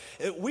mirror.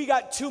 We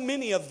got too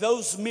many of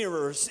those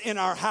mirrors in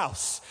our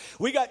house.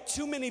 We got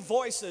too many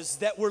voices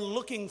that we're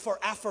looking for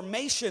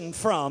affirmation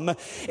from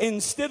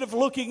instead of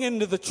looking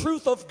into the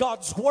truth of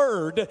God's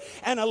Word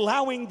and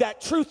allowing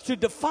that truth to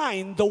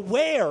define the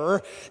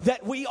where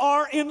that we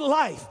are in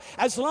life.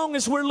 As long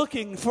as we're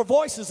looking for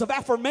voices of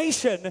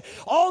affirmation,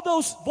 all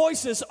those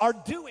voices are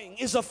doing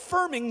is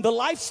affirming the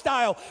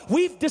lifestyle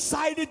we've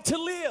decided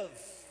to live.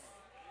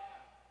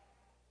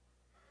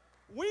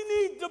 We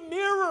need the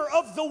mirror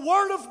of the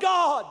Word of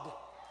God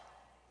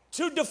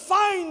to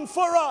define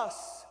for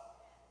us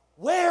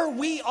where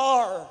we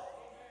are.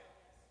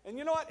 And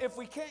you know what? If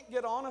we can't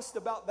get honest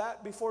about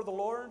that before the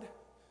Lord,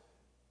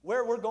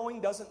 where we're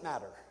going doesn't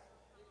matter.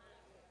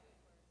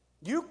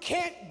 You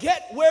can't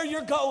get where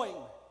you're going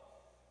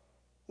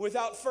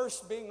without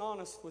first being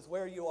honest with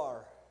where you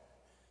are.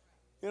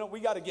 You know, we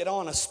got to get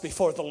honest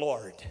before the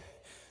Lord.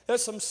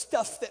 There's some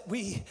stuff that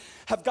we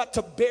have got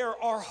to bear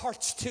our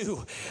hearts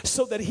to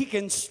so that He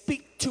can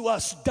speak to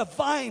us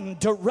divine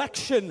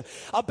direction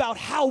about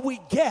how we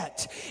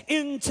get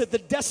into the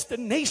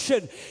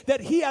destination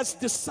that He has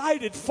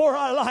decided for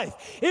our life.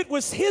 It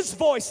was His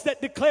voice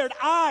that declared,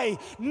 I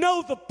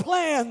know the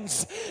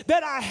plans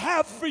that I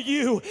have for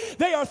you.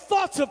 They are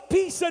thoughts of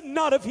peace and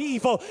not of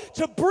evil,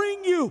 to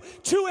bring you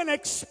to an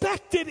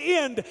expected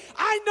end.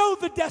 I know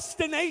the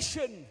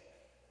destination,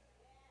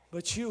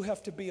 but you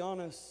have to be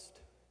honest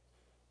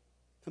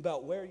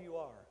about where you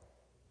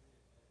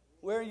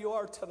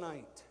are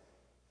tonight,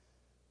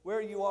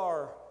 where you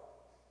are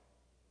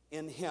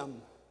in Him.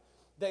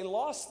 They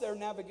lost their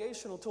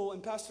navigational tool,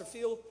 and Pastor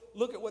Field,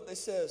 look at what they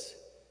says.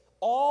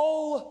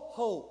 All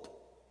hope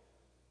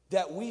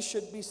that we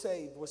should be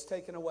saved was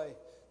taken away.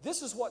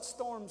 This is what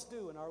storms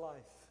do in our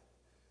life.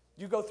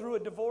 You go through a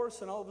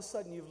divorce and all of a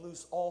sudden you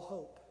lose all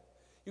hope.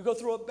 You go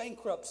through a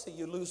bankruptcy,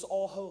 you lose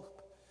all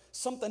hope.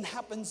 Something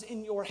happens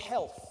in your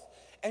health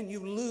and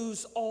you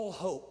lose all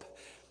hope.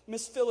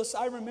 Miss Phyllis,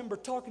 I remember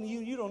talking to you.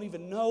 You don't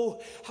even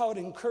know how it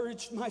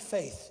encouraged my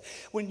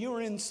faith when you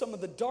were in some of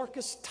the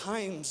darkest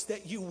times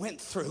that you went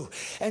through,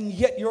 and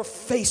yet your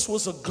face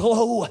was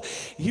aglow.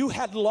 You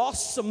had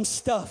lost some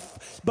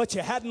stuff, but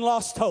you hadn't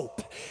lost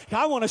hope.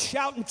 I want to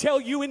shout and tell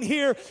you in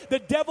here, the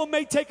devil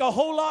may take a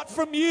whole lot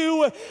from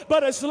you,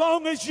 but as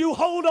long as you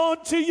hold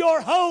on to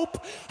your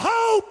hope,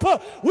 hope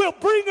will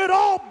bring it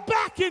all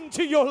back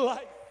into your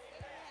life.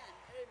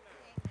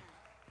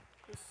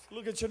 Just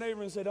look at your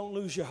neighbor and say, don't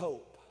lose your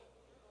hope.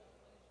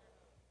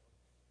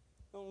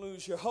 Don't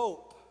lose your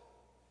hope.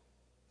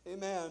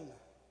 Amen.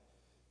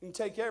 You can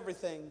take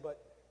everything,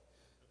 but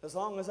as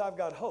long as I've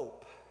got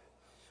hope,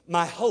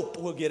 my hope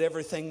will get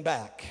everything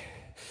back.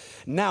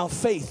 Now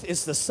faith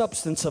is the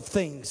substance of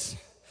things.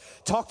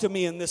 Talk to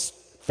me in this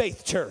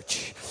faith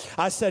church.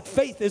 I said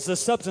faith is the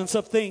substance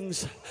of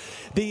things,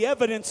 the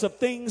evidence of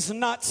things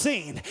not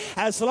seen.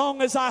 As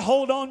long as I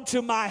hold on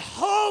to my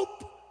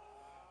hope,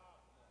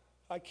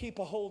 I keep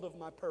a hold of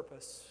my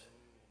purpose,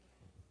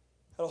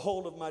 a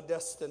hold of my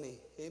destiny.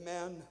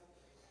 Amen.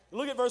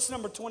 Look at verse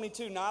number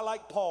 22. Now, I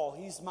like Paul.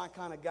 He's my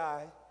kind of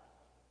guy.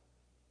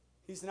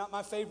 He's not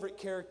my favorite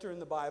character in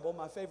the Bible.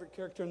 My favorite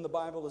character in the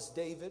Bible is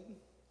David.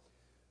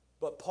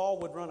 But Paul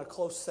would run a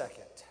close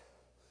second.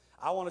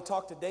 I want to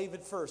talk to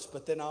David first,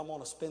 but then I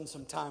want to spend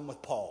some time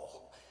with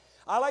Paul.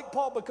 I like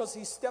Paul because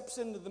he steps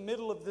into the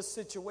middle of this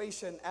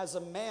situation as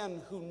a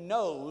man who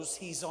knows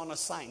he's on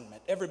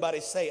assignment. Everybody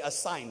say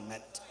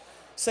assignment.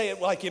 Say it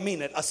like you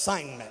mean it,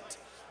 assignment.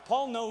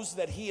 Paul knows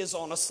that he is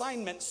on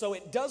assignment, so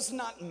it does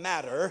not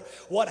matter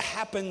what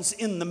happens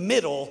in the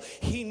middle.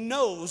 He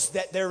knows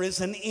that there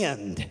is an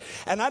end.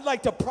 And I'd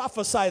like to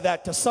prophesy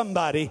that to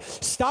somebody.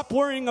 Stop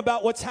worrying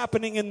about what's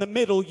happening in the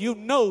middle. You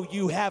know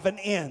you have an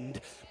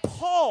end.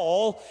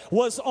 Paul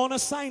was on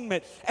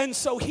assignment, and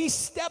so he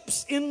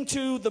steps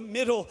into the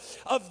middle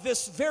of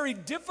this very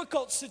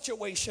difficult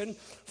situation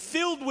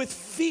filled with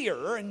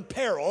fear and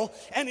peril,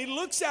 and he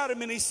looks at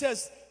him and he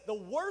says, the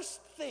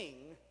worst thing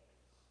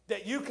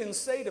that you can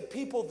say to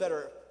people that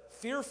are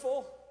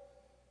fearful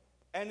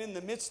and in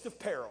the midst of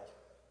peril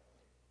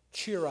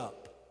Cheer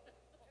up.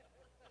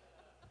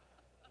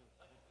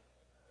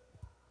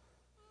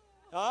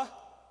 Huh?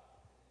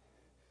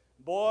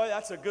 Boy,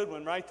 that's a good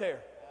one right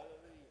there.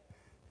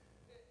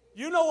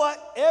 You know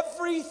what?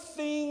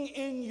 Everything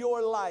in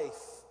your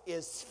life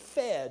is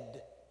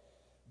fed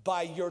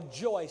by your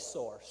joy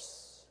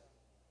source.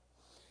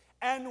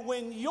 And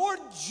when your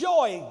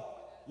joy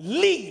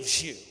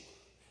leaves you,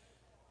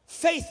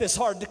 faith is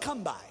hard to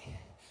come by.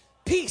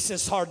 Peace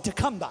is hard to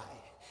come by.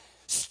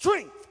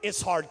 Strength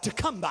is hard to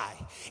come by.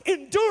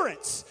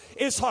 Endurance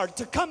is hard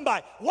to come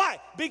by. Why?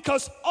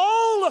 Because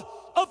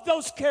all of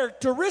those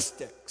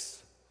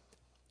characteristics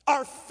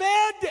are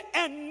fed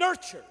and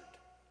nurtured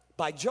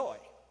by joy.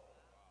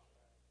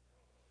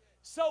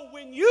 So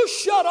when you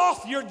shut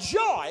off your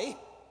joy,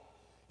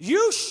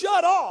 you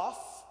shut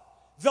off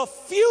the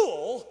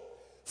fuel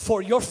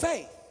for your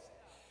faith.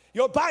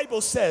 Your Bible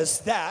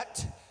says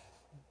that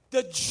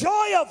the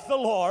joy of the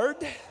Lord,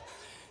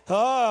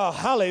 oh,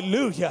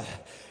 hallelujah,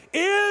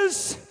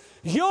 is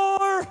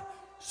your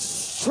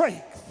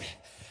strength.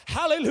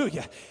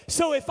 Hallelujah.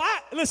 So if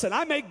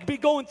I may be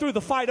going through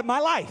the fight of my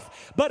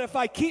life, but if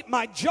I keep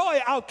my joy,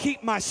 I'll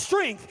keep my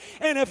strength.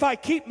 And if I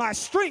keep my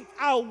strength,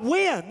 I'll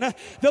win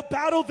the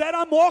battle that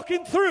I'm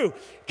walking through.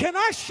 Can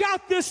I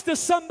shout this to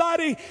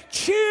somebody?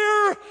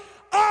 Cheer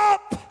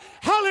up.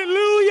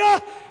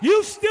 Hallelujah.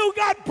 You still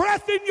got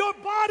breath in your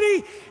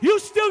body. You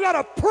still got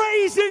a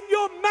praise in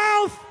your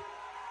mouth.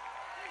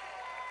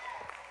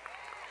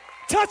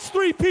 Touch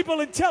 3 people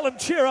and tell them,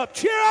 cheer up.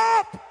 Cheer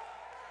up.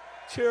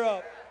 Cheer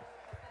up.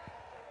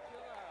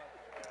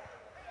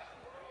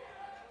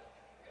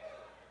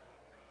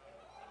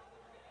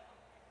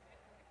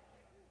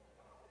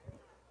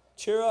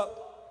 Cheer up.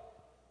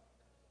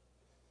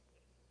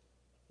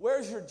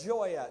 Where's your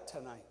joy at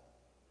tonight?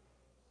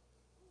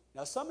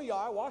 Now, some of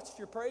y'all, I watched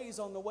your praise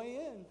on the way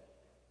in.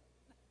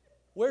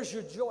 Where's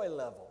your joy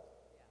level?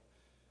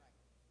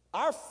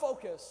 Our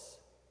focus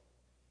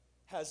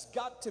has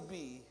got to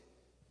be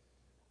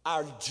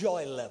our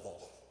joy level.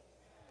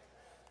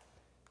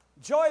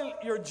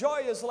 Your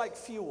joy is like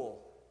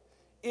fuel.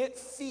 It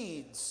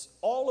feeds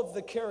all of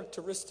the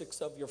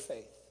characteristics of your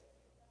faith.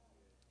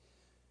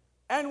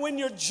 And when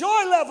your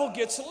joy level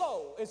gets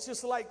low, it's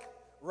just like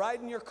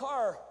riding your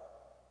car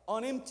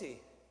on empty.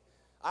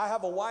 I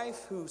have a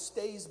wife who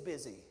stays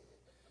busy.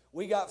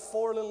 We got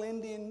 4 little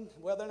Indian,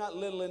 well, they're not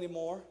little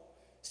anymore,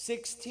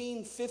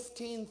 16,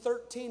 15,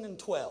 13, and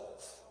 12.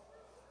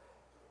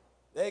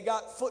 They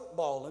got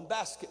football and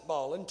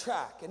basketball and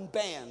track and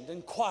band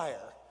and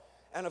choir.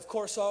 And, of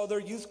course, all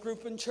their youth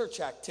group and church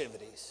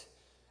activities.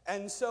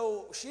 And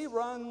so she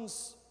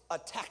runs a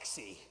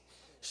taxi.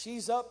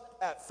 She's up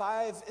at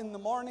 5 in the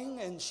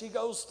morning and she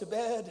goes to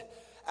bed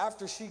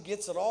after she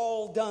gets it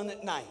all done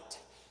at night.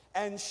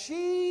 And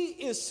she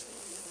is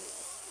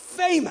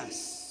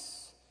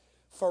famous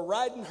for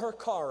riding her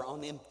car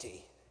on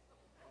empty.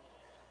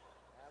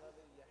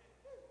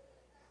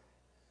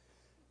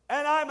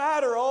 And I'm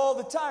at her all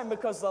the time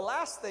because the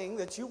last thing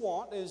that you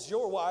want is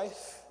your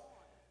wife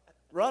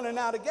running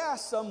out of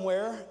gas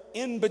somewhere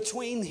in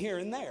between here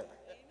and there.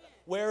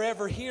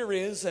 Wherever here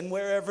is and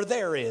wherever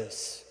there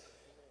is.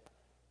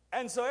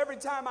 And so every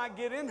time I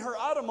get in her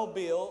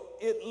automobile,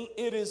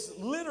 it is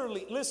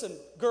literally, listen,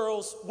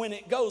 girls, when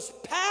it goes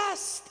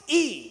past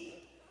E,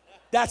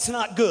 that's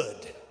not good.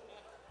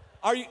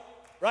 Are you,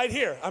 right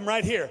here, I'm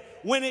right here.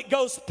 When it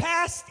goes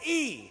past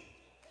E,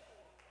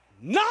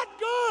 not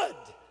good.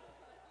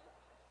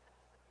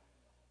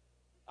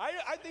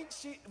 I think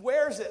she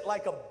wears it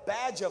like a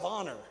badge of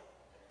honor.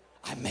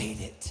 I made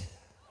it.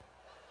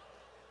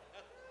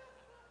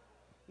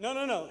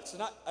 No, it's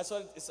not. I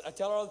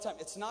tell her all the time,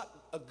 it's not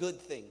a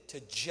good thing to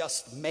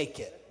just make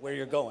it where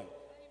you're going.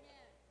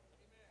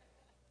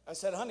 I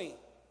said, honey,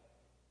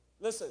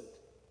 listen,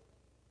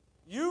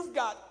 you've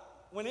got,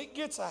 when it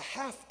gets a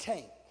half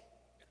tank,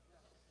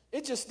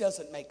 it just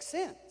doesn't make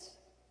sense.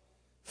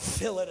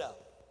 Fill it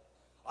up.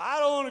 I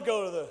don't want to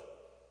go to the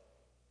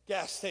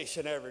gas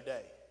station every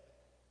day.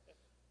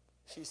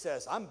 She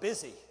says, I'm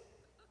busy.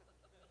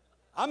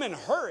 I'm in a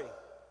hurry.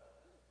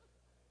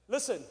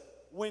 Listen,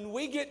 when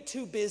we get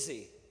too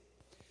busy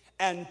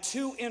and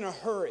too in a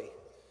hurry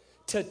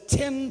to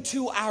tend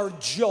to our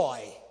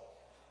joy,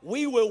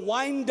 we will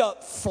wind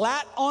up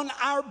flat on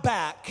our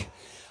back.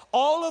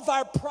 All of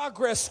our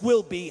progress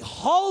will be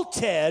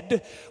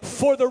halted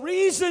for the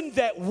reason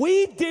that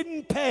we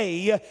didn't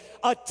pay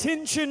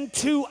attention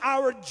to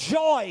our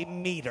joy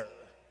meter.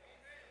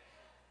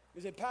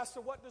 You say,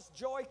 Pastor, what does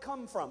joy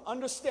come from?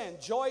 Understand,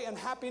 joy and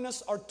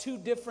happiness are 2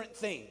 different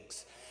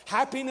things.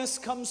 Happiness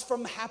comes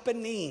from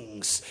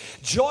happenings.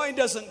 Joy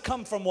doesn't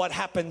come from what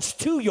happens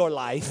to your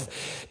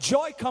life.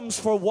 Joy comes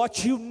from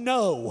what you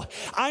know.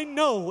 I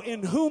know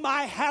in whom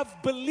I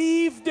have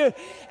believed,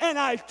 and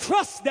I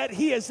trust that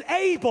he is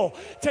able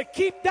to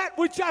keep that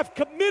which I've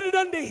committed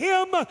unto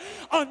him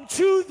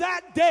unto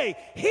that day.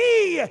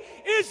 He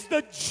is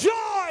the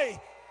joy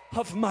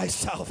of my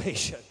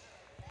salvation.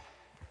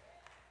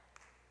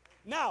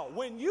 Now,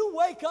 when you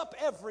wake up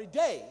every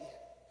day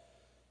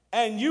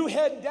and you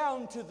head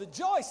down to the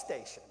joy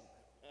station,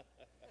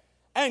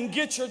 and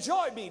get your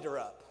joy meter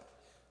up.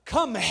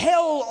 Come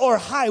hell or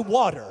high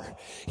water,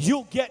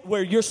 you'll get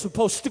where you're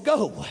supposed to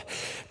go.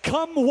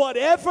 Come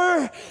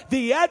whatever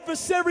the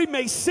adversary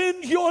may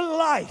send your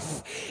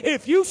life,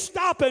 if you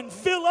stop and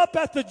fill up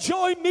at the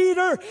joy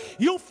meter,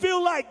 you'll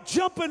feel like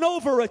jumping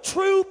over a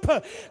troop,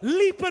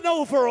 leaping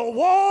over a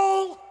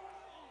wall.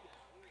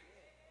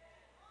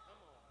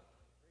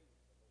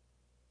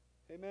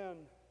 Amen.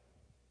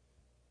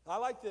 I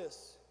like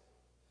this.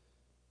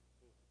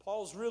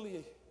 Paul's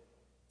really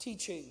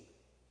teaching.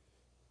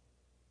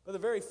 But the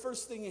very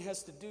first thing he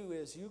has to do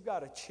is you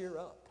got to cheer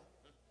up.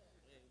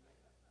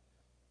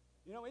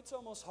 You know, it's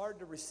almost hard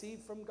to receive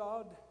from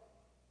God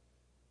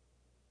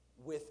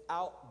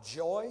without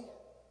joy.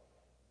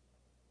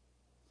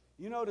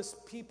 You notice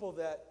people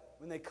that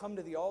when they come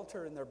to the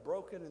altar and they're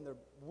broken and they're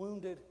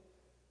wounded,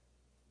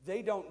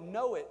 they don't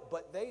know it,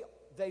 but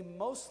they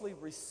mostly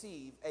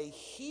receive a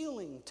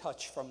healing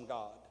touch from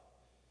God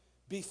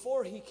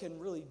before he can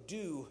really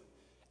do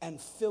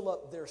and fill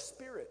up their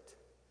spirit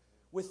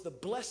with the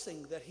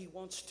blessing that he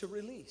wants to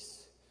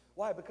release.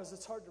 Why? Because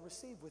it's hard to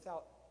receive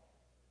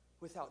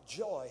without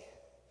joy.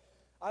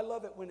 I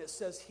love it when it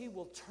says he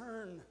will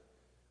turn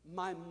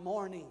my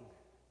mourning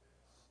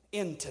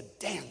into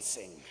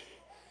dancing.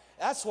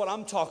 That's what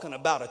I'm talking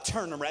about, a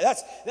turnaround.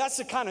 That's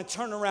the kind of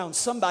turnaround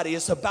somebody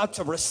is about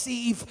to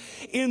receive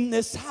in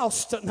this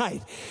house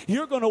tonight.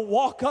 You're going to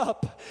walk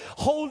up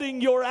holding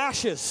your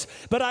ashes,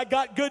 but I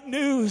got good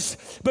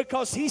news,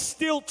 because he's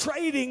still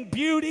trading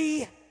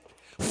beauty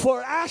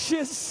for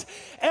ashes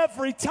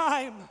every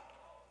time.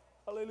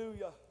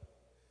 Hallelujah.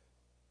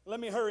 Let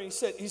me hurry.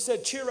 He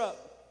said, cheer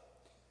up.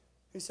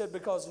 He said,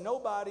 because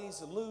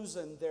nobody's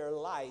losing their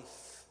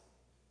life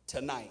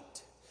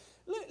tonight.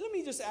 Let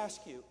me just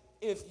ask you,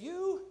 if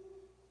you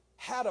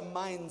had a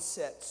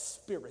mindset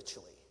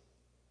spiritually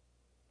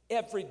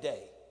every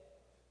day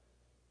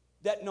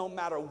that no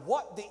matter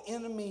what the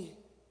enemy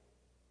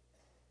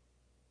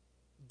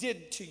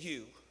did to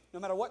you, no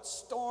matter what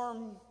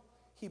storm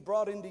he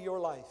brought into your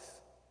life,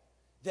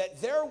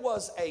 that there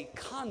was a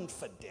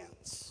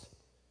confidence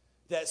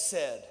that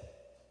said,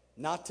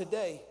 not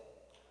today.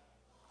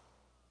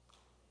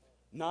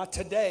 Not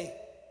today.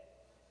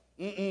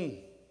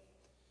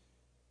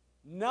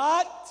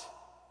 Not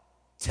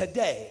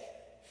today.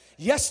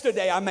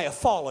 Yesterday I may have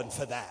fallen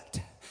for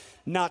that.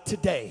 Not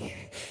today.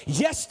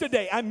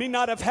 Yesterday I may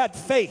not have had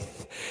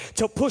faith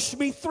to push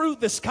me through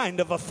this kind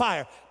of a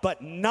fire,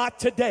 but not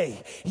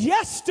today.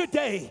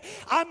 Yesterday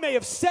I may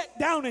have sat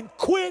down and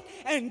quit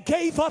and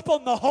gave up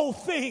on the whole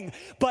thing,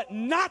 but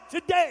not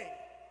today.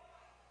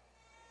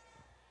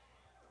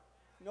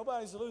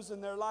 Nobody's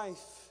losing their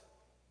life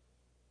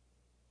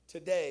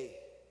today.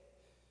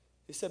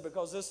 He said,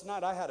 because this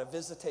night I had a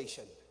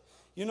visitation.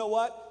 You know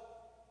what?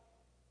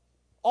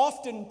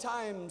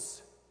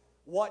 Oftentimes,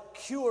 what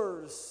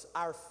cures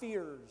our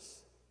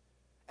fears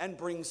and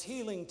brings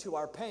healing to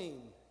our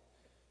pain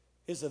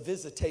is a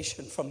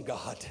visitation from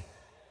God.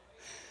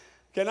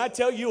 Can I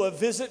tell you, a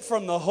visit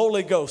from the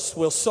Holy Ghost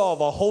will solve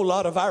a whole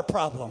lot of our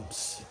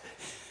problems.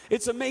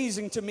 It's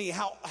amazing to me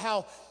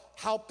how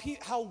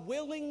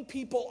willing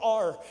people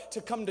are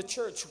to come to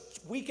church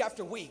week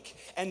after week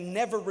and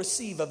never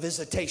receive a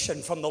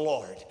visitation from the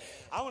Lord.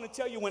 I want to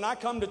tell you, when I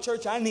come to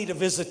church, I need a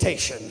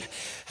visitation.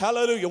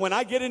 Hallelujah. When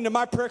I get into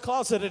my prayer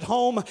closet at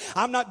home,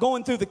 I'm not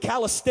going through the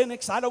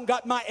calisthenics. I don't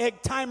got my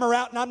egg timer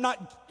out, and I'm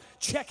not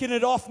checking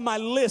it off my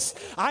list.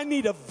 I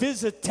need a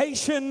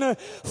visitation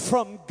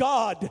from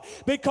God,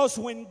 because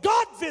when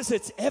God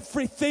visits,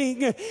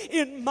 everything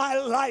in my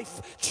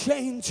life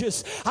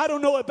changes. I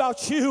don't know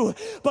about you,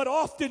 but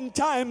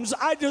oftentimes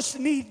I just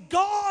need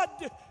God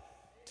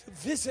to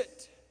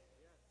visit.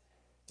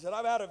 That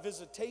I've had a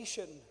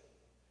visitation.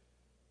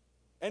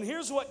 And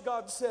here's what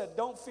God said: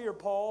 don't fear,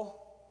 Paul.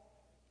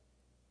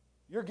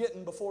 You're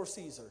getting before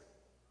Caesar.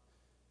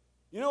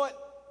 You know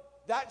what?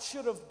 That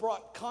should have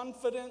brought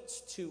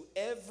confidence to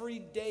every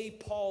day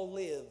Paul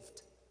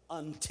lived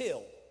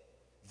until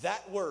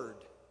that word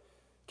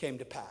came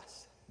to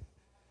pass.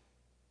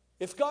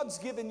 If God's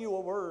given you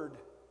a word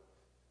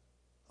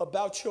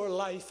about your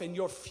life and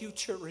your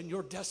future and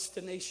your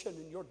destination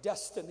and your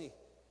destiny,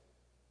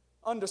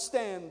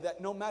 understand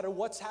that no matter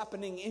what's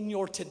happening in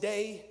your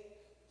today,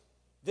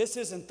 this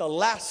isn't the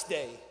last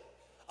day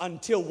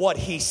until what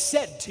he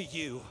said to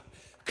you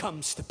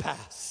comes to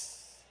pass.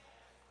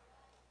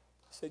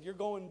 He said, you're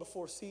going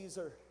before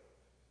Caesar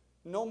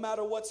no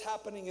matter what's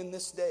happening in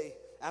this day.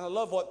 And I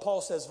love what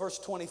Paul says, verse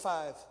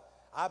 25,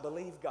 I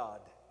believe God.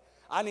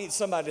 I need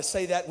somebody to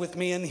say that with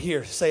me in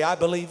here. Say, I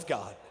believe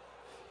God.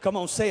 Come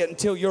on, say it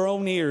until your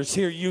own ears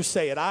hear you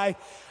say it. I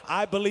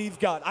believe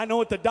God. I know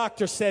what the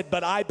doctor said,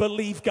 but I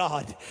believe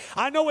God.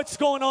 I know what's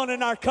going on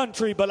in our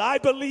country, but I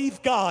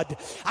believe God.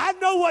 I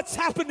know what's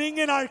happening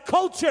in our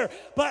culture,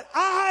 but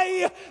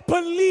I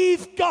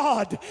believe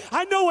God.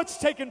 I know what's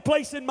taking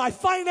place in my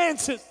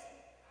finances.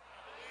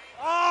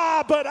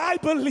 But I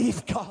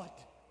believe God.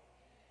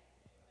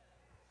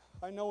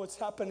 I know what's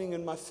happening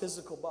in my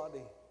physical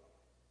body,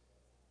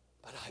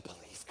 but I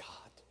believe God.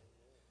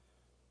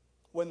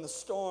 When the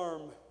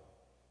storm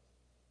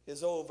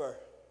is over.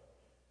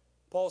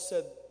 Paul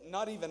said,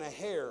 not even a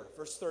hair,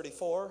 verse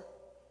 34,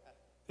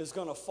 is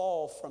going to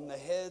fall from the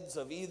heads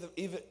of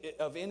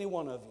of any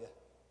one of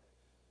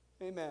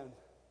you. Amen.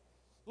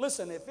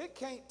 Listen, if it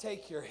can't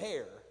take your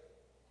hair,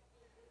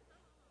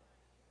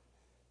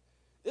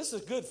 this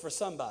is good for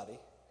somebody.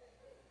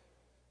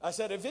 I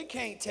said, if it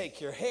can't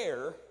take your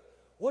hair,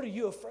 what are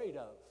you afraid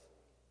of?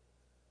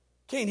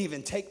 Can't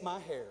even take my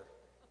hair.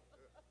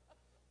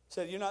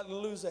 Said, you're not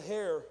going to lose a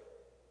hair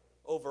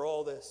over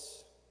all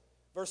this.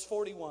 Verse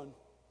 41.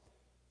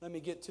 Let me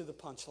get to the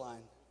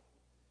punchline.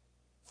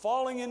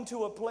 Falling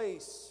into a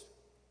place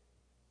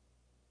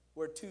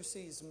where two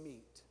seas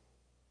meet.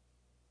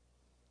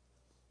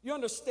 You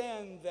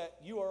understand that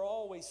you are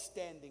always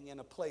standing in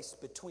a place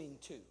between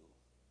two.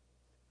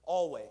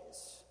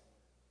 Always.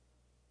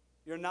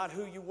 You're not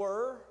who you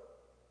were,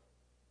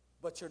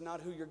 but you're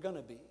not who you're going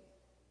to be.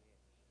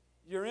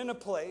 You're in a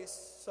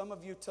place, some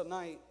of you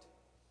tonight,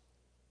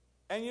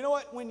 and you know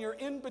what? When you're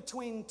in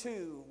between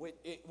two,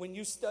 when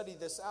you study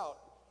this out,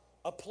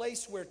 a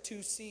place where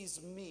two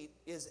seas meet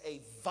is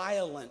a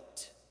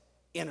violent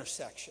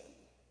intersection.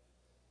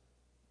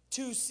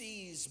 Two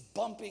seas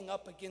bumping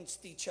up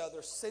against each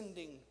other,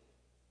 sending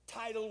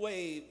tidal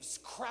waves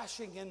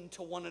crashing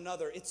into one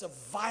another. It's a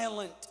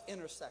violent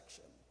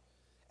intersection.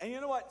 And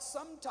you know what?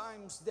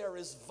 Sometimes there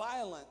is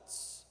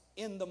violence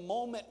in the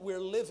moment we're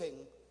living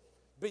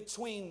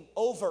between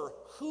over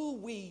who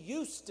we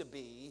used to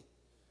be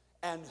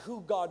and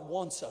who God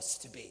wants us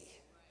to be.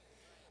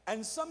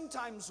 And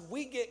sometimes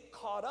we get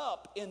caught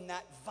up in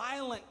that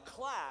violent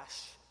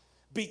clash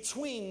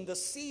between the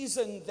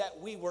season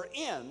that we were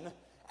in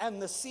and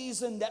the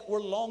season that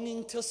we're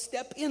longing to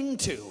step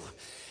into.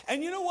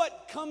 And you know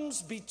what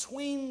comes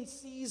between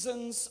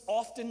seasons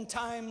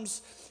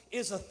oftentimes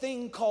is a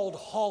thing called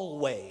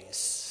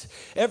hallways.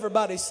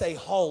 Everybody say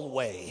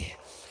hallway.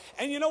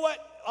 And you know what?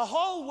 A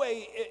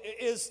hallway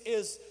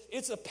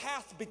it's a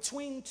path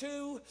between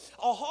two.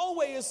 A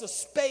hallway is a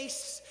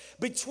space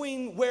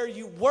between where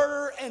you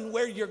were and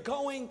where you're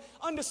going.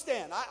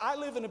 Understand, I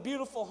live in a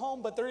beautiful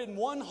home, but there isn't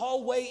one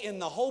hallway in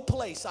the whole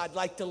place I'd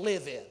like to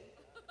live in.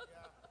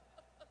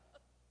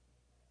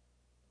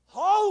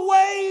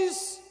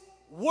 Hallways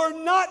were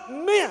not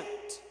meant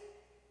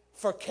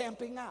for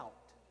camping out.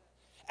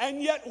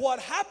 And yet what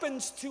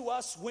happens to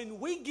us when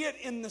we get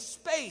in the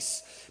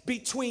space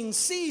between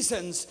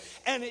seasons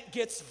and it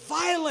gets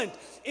violent,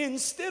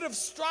 instead of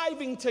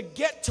striving to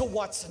get to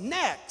what's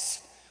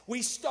next,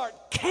 we start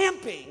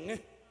camping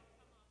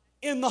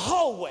in the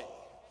hallway.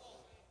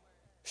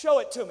 Show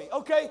it to me.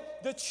 Okay,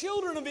 the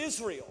children of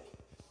Israel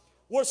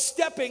were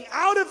stepping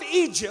out of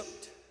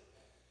Egypt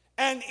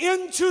and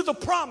into the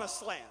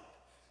promised land.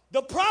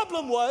 The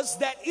problem was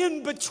that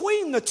in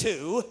between the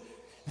two,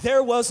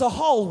 there was a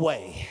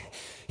hallway.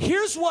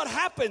 Here's what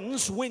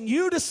happens when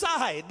you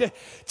decide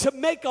to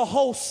make a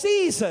whole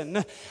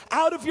season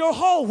out of your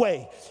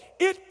hallway.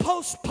 It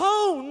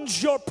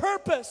postpones your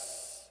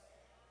purpose,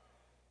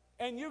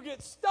 and you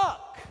get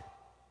stuck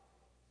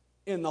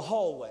in the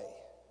hallway.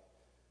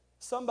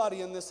 Somebody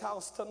in this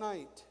house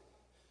tonight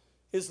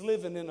is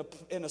living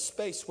in a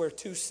space where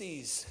two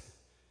seas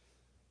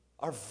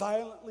are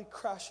violently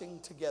crashing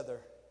together.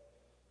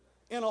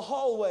 In a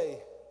hallway,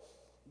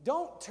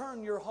 don't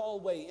turn your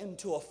hallway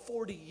into a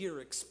 40-year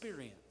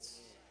experience.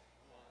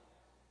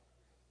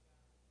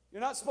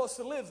 You're not supposed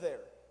to live there.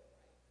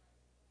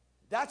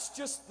 That's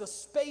just the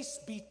space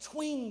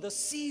between the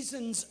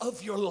seasons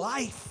of your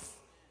life.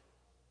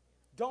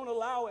 Don't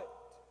allow it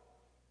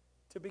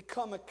to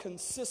become a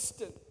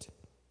consistent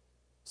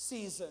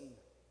season,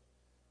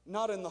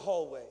 not in the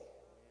hallway.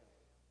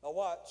 Now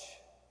watch.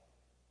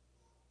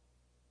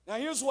 Now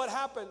here's what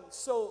happened.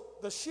 So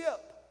the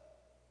ship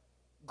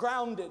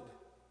grounded.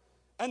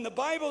 And the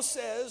Bible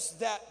says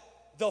that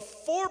the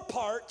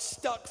forepart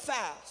stuck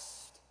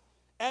fast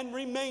and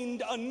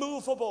remained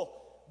unmovable,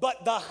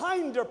 but the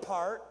hinder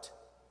part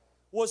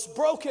was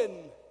broken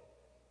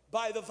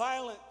by the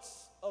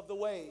violence of the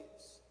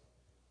waves.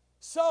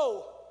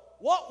 So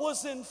what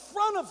was in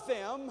front of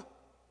them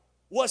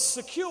was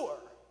secure,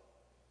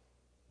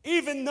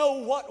 even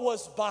though what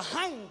was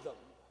behind them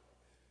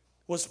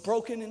was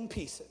broken in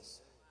pieces.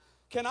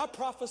 Can I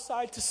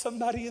prophesy to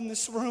somebody in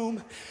this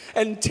room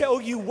and tell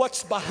you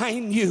what's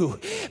behind you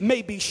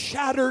may be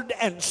shattered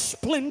and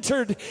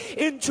splintered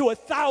into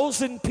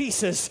 1,000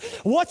 pieces?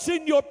 What's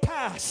in your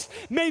past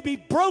may be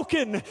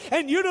broken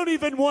and you don't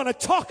even want to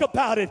talk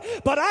about it.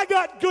 But I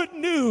got good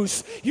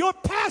news. Your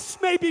past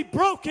may be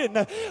broken,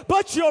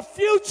 but your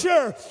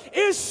future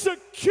is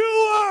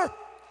secure.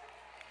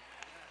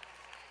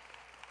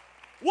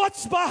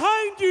 What's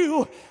behind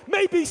you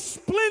may be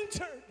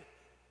splintered,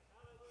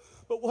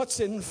 but what's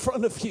in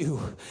front of you,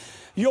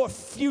 your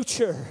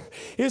future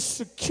is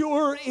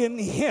secure in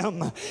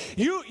Him.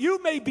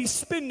 You may be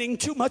spending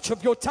too much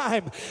of your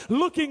time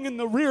looking in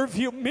the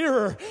rearview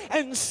mirror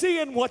and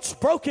seeing what's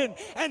broken,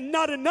 and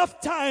not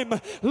enough time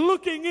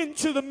looking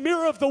into the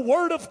mirror of the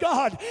Word of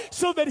God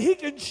so that He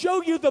can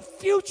show you the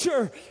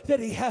future that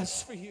He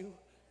has for you.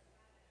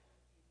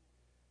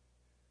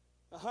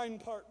 The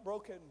hind part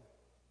broken,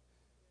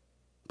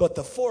 But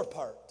the for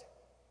part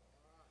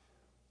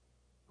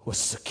was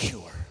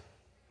secure.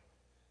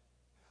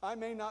 I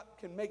may not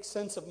can make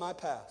sense of my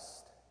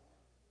past,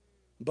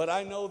 but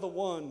I know the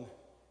one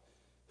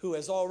who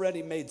has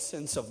already made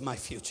sense of my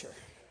future.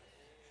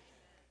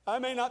 I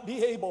may not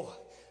be able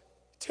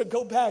to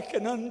go back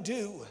and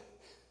undo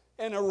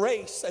and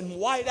erase and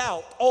white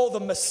out all the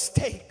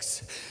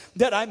mistakes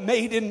that I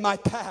made in my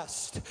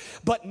past,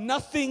 but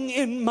nothing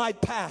in my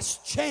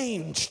past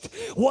changed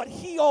what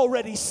he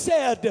already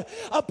said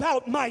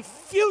about my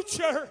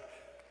future.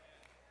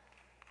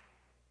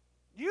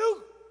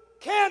 You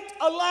can't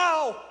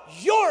allow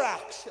your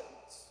actions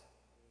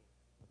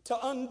to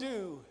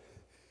undo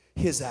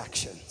his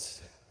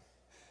actions.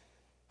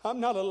 I'm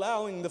not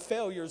allowing the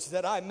failures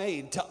that I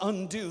made to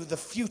undo the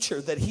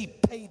future that he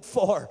paid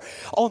for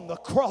on the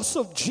cross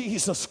of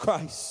Jesus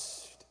Christ.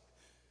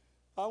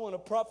 I want to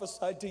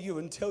prophesy to you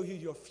and tell you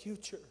your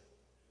future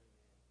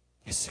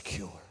is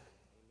secure.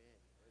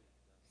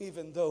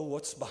 Even though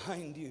what's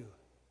behind you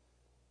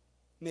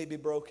may be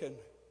broken.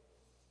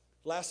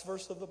 Last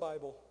verse of the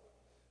Bible,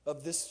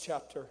 of this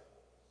chapter,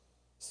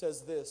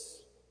 says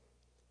this: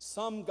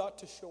 some got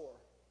to shore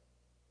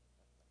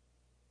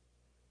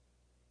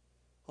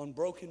on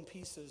broken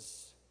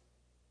pieces,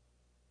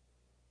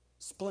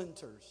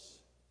 splinters.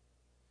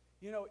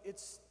 You know,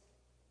 it's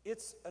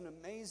an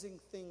amazing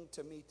thing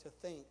to me to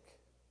think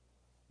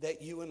that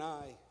you and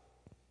I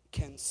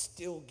can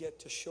still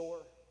get to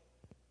shore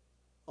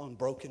on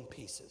broken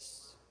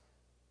pieces.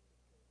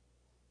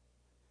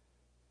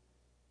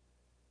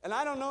 And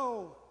I don't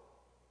know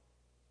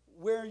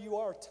where you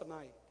are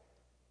tonight.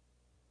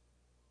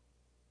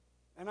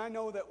 And I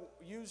know that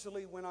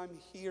usually when I'm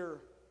here,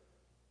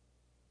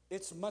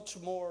 it's much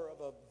more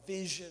of a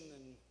vision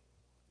and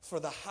for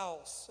the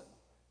house. And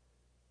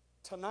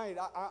tonight,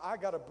 I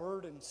got a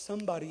burden.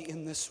 Somebody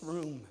in this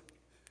room,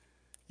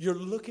 you're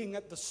looking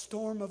at the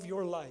storm of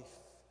your life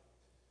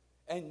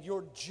and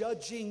you're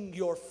judging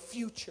your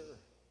future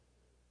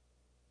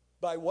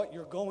by what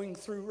you're going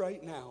through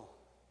right now.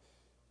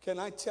 Can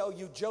I tell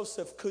you,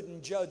 Joseph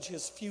couldn't judge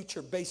his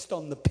future based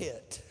on the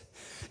pit.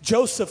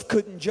 Joseph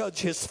couldn't judge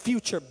his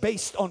future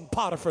based on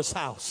Potiphar's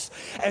house.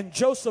 And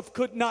Joseph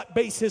could not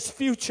base his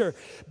future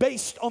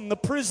based on the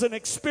prison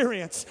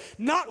experience.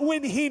 Not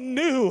when he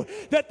knew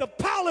that the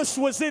palace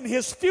was in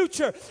his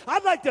future.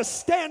 I'd like to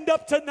stand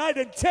up tonight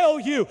and tell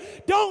you,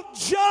 don't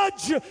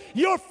judge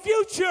your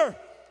future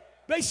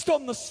based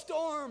on the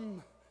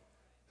storm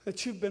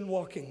that you've been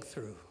walking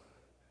through.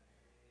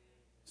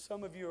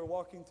 Some of you are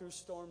walking through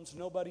storms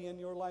nobody in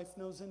your life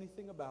knows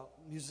anything about.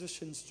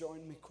 Musicians,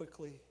 join me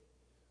quickly.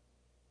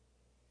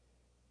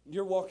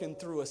 You're walking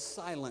through a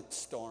silent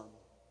storm.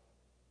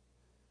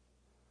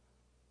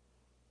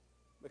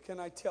 But can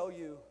I tell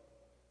you,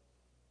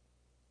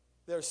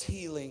 there's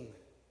healing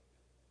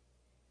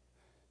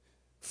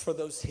for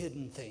those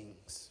hidden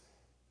things.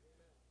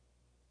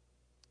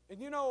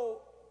 And you know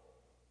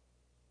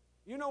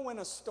when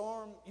a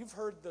storm, you've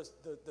heard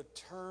the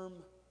term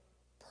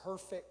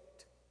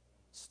perfect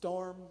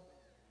storm.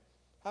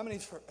 How many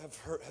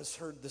has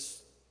heard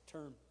this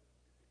term?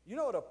 You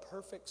know what a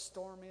perfect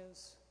storm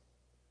is?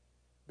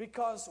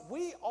 Because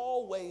we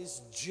always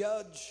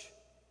judge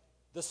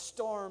the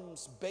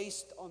storms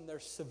based on their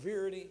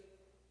severity,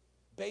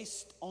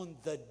 based on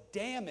the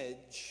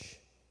damage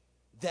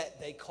that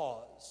they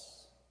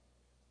cause.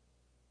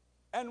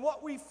 And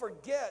what we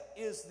forget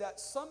is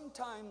that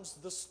sometimes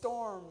the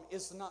storm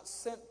is not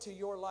sent to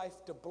your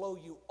life to blow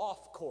you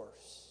off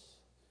course.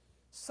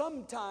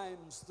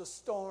 Sometimes the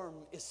storm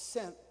is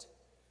sent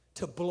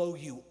to blow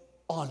you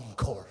on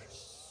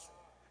course.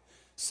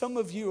 Some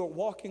of you are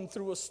walking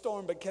through a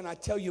storm, but can I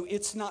tell you,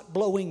 it's not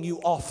blowing you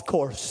off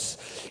course.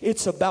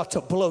 It's about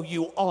to blow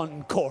you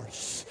on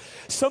course.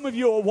 Some of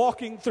you are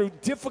walking through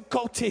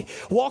difficulty,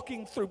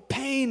 walking through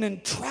pain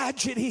and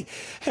tragedy,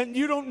 and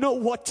you don't know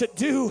what to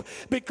do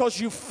because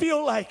you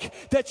feel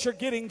like that you're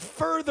getting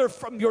further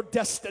from your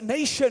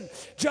destination.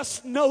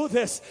 Just know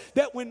this,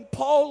 that when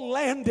Paul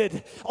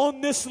landed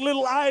on this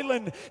little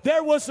island,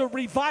 there was a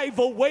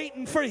revival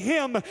waiting for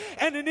him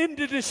and an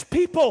indigenous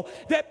people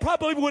that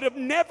probably would have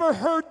never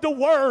heard the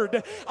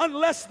word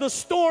unless the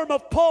storm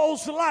of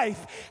Paul's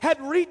life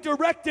had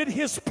redirected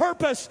his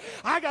purpose.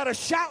 I got to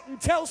shout and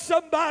tell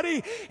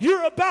somebody,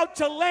 you're about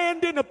to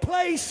land in a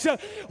place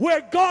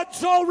where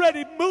God's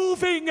already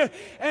moving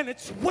and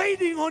it's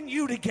waiting on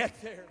you to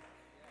get there.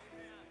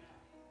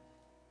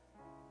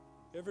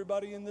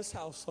 Everybody in this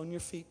house, on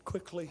your feet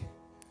quickly.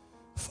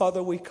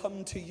 Father, we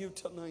come to you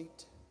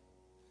tonight.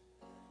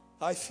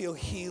 I feel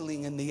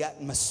healing in the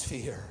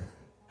atmosphere.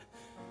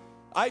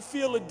 I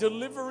feel a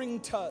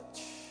delivering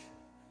touch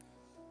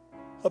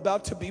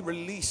about to be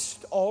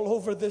released all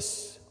over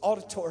this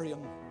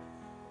auditorium,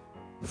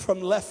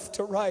 from left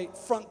to right,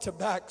 front to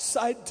back,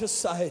 side to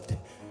side.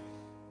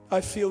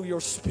 I feel your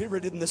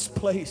spirit in this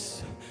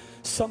place.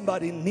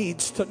 Somebody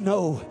needs to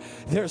know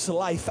there's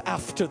life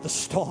after the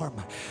storm.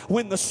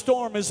 When the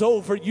storm is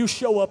over, you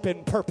show up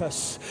in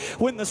purpose.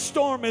 When the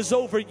storm is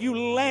over, you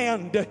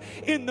land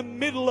in the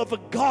middle of a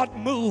God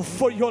move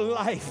for your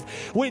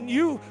life. When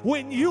you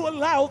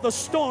allow the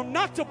storm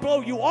not to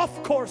blow you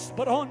off course,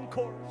 but on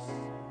course,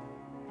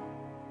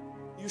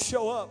 you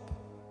show up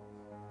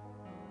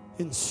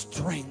in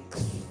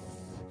strength.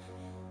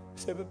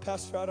 Say, but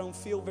Pastor, I don't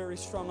feel very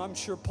strong. I'm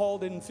sure Paul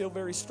didn't feel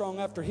very strong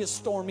after his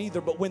storm either.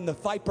 But when the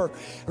viper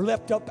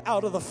leapt up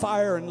out of the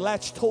fire and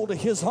latched hold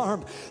of his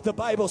arm, the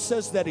Bible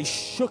says that he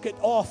shook it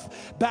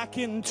off back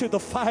into the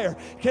fire.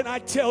 Can I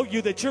tell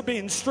you that you're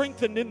being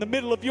strengthened in the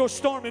middle of your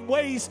storm in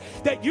ways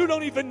that you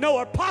don't even know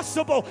are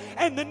possible?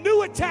 And the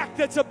new attack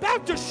that's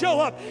about to show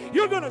up,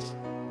 you're going to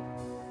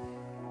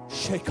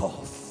shake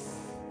off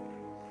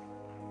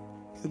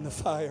in the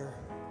fire.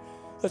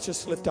 Let's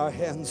just lift our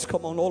hands.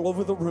 Come on, all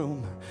over the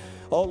room.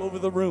 All over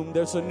the room,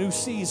 there's a new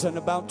season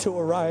about to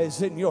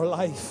arise in your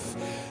life.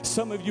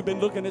 Some of you have been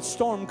looking at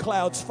storm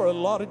clouds for a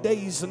lot of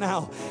days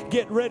now.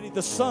 Get ready,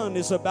 the sun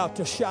is about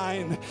to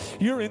shine.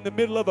 You're in the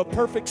middle of a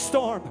perfect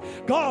storm.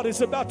 God is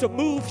about to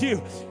move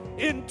you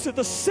into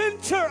the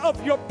center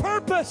of your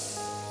purpose.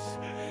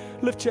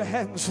 Lift your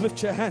hands,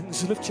 lift your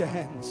hands, lift your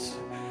hands.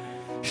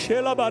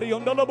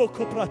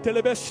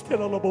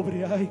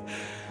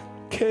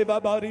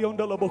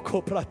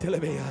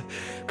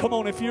 Come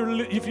on, if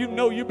you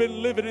know you've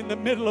been living in the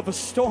middle of a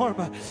storm,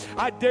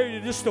 I dare you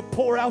just to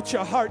pour out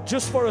your heart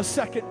just for a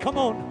second. Come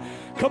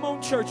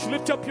on, church,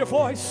 lift up your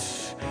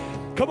voice.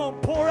 Come on,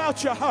 pour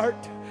out your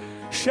heart.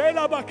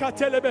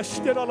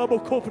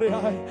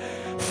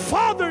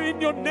 Father,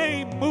 in your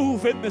name,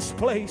 move in this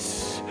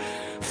place.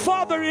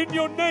 Father, in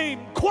your name,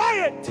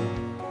 quiet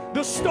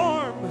the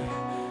storm.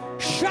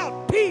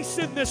 Shout peace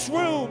in this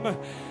room.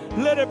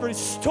 Let every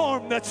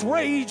storm that's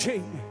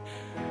raging,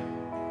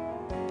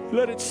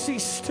 let it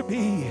cease to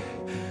be.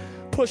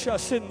 Push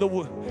us in the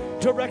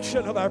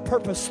direction of our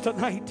purpose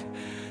tonight.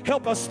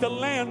 Help us to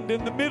land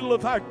in the middle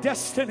of our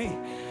destiny.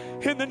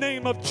 In the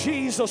name of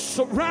Jesus,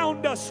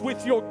 surround us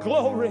with your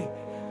glory.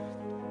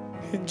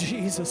 In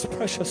Jesus'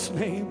 precious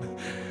name.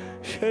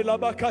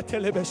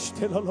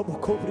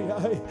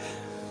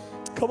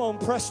 Come on,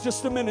 press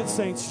just a minute,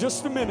 saints.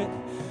 Just a minute.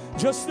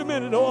 Just a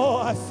minute. Oh,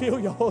 I feel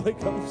your Holy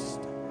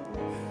Ghost.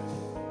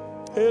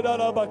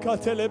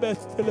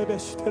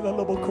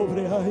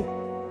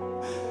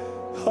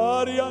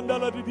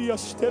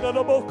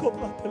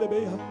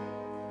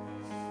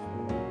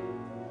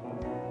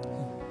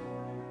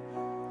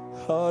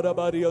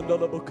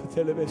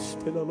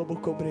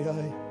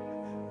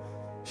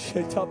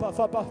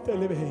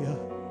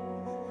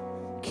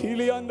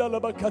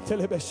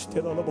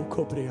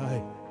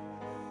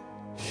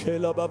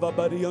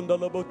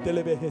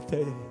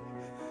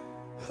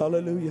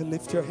 Hallelujah.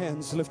 Lift your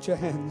hands. Lift your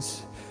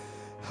hands.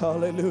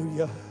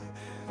 Hallelujah.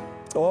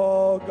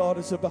 Oh, God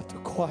is about to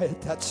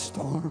quiet that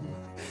storm.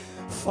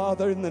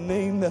 Father, in the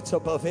name that's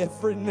above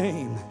every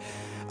name,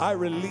 I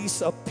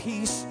release a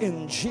peace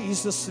in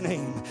Jesus'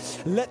 name.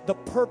 Let the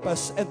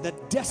purpose and the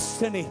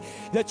destiny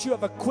that you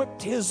have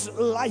equipped his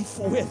life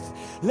with,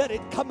 let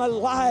it come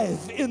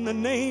alive in the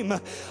name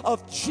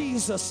of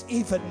Jesus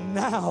even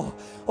now.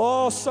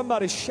 Oh,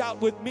 somebody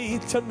shout with me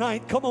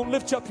tonight. Come on,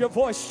 lift up your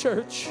voice,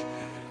 church.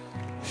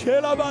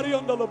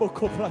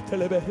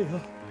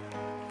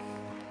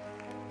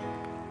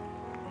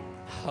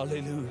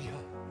 Hallelujah.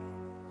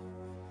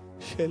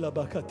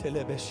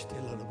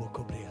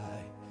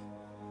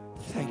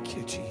 Thank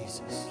you,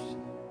 Jesus.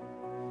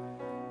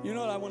 You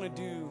know what I want to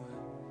do?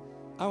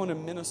 I want to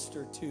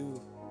minister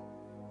to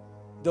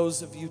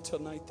those of you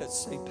tonight that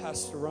say,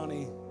 Pastor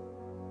Ronnie,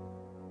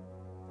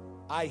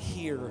 I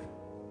hear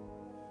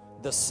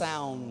the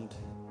sound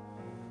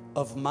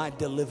of my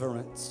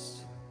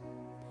deliverance,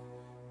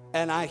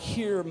 and I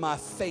hear my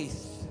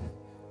faith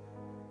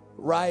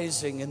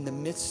rising in the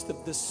midst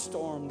of this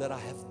storm that I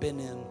have been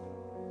in.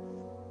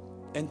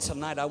 And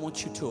tonight I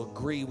want you to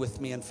agree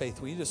with me in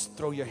faith. Will you just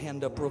throw your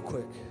hand up real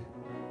quick?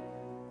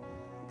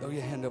 Throw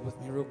your hand up with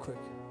me real quick.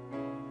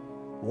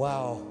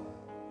 Wow.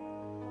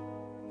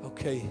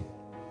 Okay,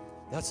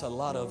 that's a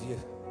lot of you.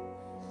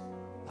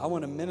 I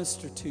want to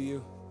minister to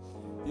you.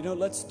 You know,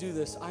 let's do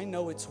this. I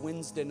know it's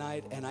Wednesday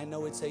night, and I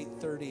know it's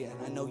 8:30,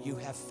 and I know you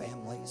have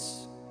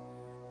families.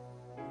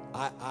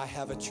 I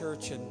have a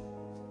church, and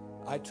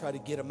I try to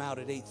get them out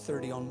at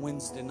 8:30 on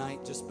Wednesday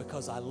night just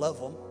because I love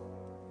them.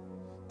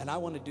 And I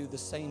want to do the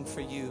same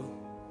for you.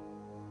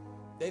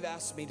 They've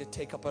asked me to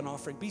take up an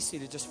offering. Be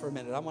seated just for a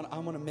minute. I want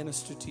to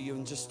minister to you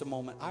in just a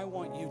moment. I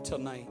want you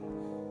tonight.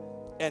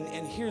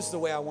 And here's the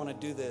way I want to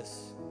do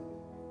this.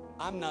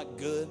 I'm not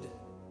good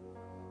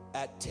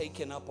at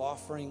taking up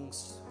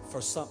offerings for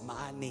something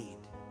I need.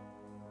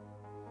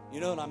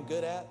 You know what I'm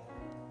good at?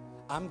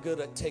 I'm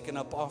good at taking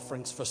up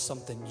offerings for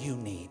something you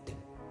need.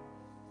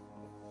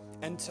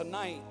 And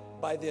tonight,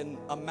 by the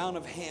amount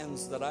of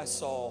hands that I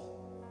saw,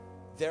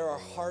 there are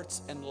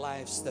hearts and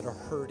lives that are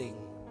hurting.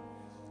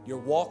 You're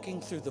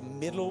walking through the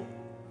middle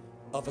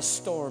of a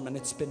storm and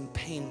it's been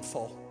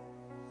painful.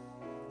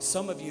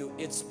 Some of you,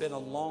 it's been a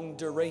long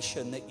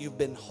duration that you've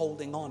been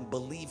holding on,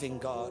 believing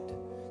God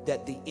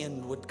that the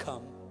end would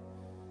come.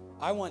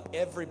 I want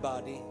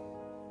everybody,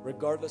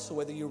 regardless of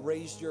whether you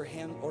raised your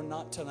hand or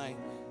not tonight,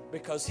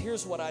 because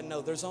here's what I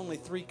know. There's only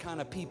three kind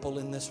of people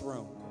in this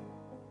room.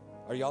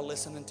 Are y'all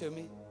listening to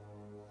me?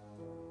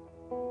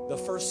 The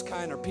first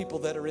kind are people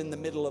that are in the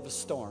middle of a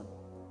storm.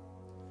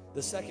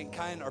 The second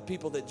kind are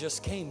people that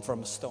just came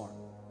from a storm.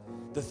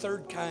 The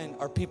third kind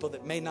are people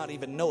that may not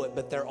even know it,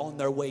 but they're on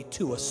their way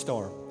to a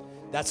storm.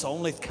 That's the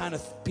only kind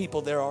of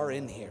people there are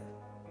in here.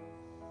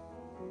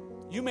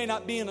 You may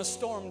not be in a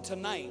storm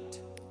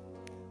tonight,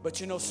 but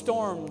you know,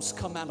 storms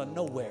come out of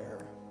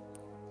nowhere.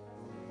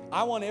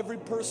 I want every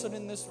person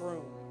in this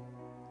room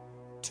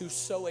to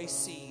sow a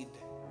seed.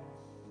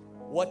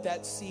 What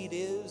that seed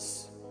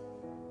is,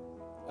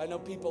 I know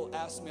people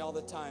ask me all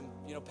the time,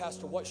 you know,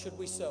 Pastor, what should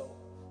we sow?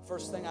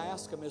 First thing I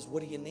ask them is,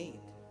 what do you need?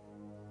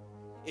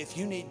 If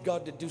you need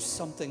God to do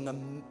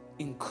something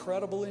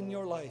incredible in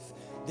your life,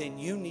 then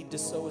you need to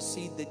sow a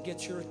seed that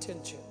gets your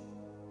attention.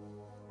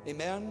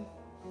 Amen?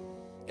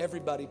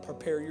 Everybody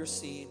prepare your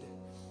seed.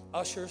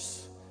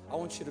 Ushers, I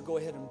want you to go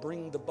ahead and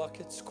bring the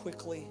buckets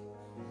quickly.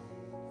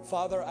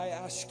 Father, I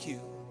ask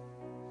you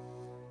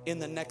in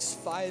the next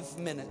 5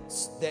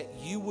 minutes that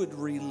you would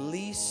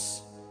release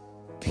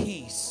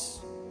peace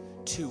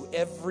to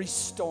every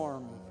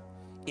storm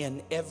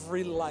in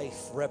every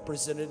life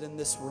represented in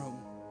this room.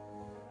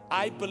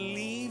 I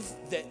believe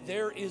that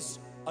there is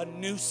a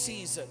new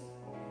season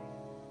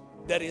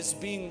that is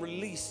being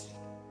released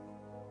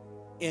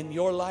in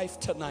your life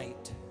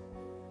tonight.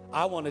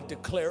 I want to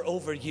declare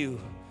over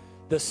you,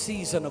 the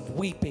season of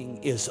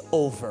weeping is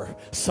over.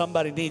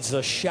 Somebody needs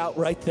a shout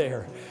right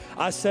there.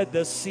 I said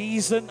the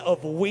season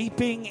of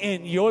weeping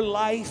in your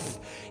life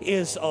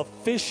is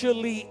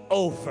officially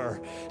over.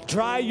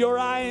 Dry your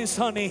eyes,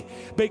 honey,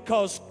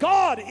 because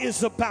God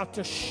is about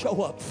to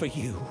show up for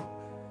you.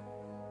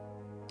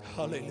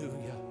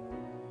 Hallelujah.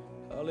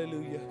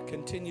 Hallelujah.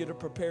 Continue to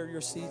prepare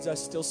your seeds. I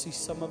still see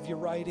some of you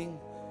writing.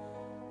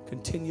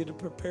 Continue to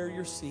prepare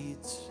your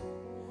seeds.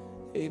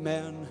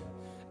 Amen.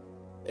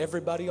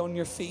 Everybody on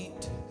your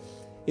feet.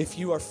 If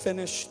you are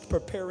finished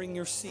preparing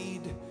your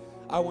seed,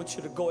 I want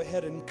you to go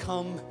ahead and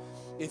come.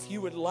 If you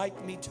would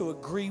like me to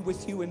agree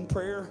with you in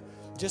prayer,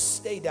 just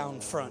stay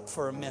down front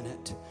for a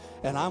minute.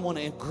 And I want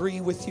to agree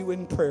with you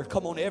in prayer.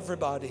 Come on,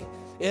 everybody.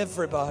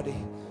 Everybody.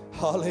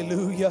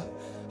 Hallelujah.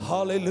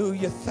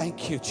 Hallelujah.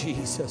 Thank you,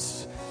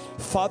 Jesus.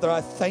 Father,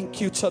 I thank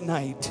you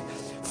tonight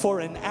for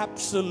an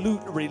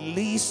absolute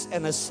release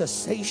and a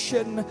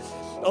cessation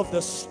of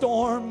the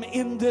storm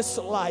in this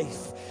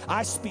life.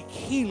 I speak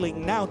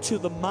healing now to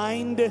the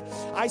mind.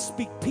 I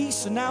speak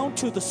peace now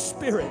to the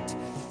spirit.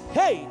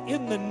 Hey,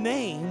 in the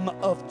name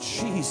of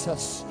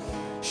Jesus.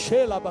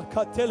 Thank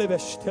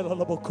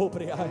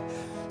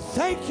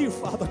you,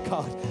 Father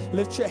God.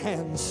 Lift your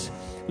hands.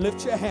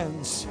 Lift your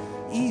hands.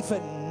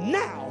 Even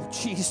now,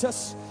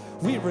 Jesus,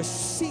 we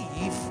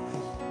receive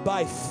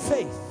by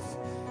faith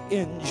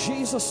in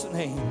Jesus'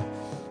 name.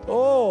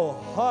 Oh,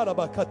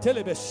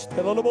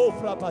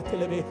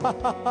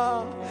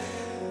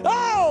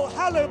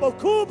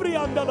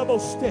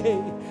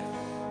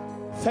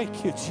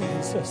 thank you,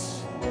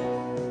 Jesus.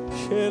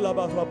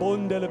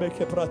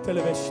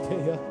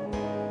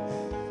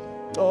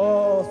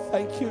 Oh,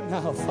 thank you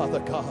now, Father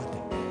God,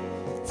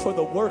 for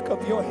the work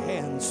of your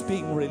hands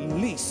being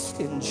released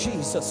in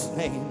Jesus'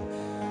 name.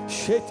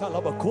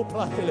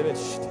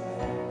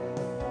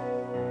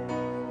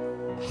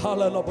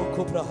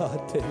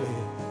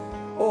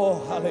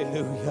 Oh,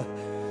 hallelujah.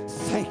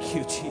 Thank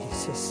you,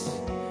 Jesus.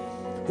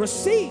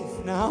 Receive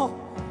now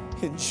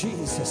in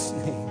Jesus'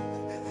 name.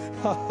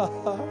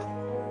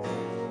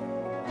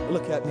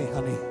 Look at me,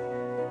 honey.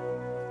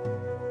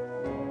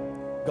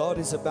 God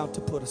is about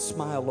to put a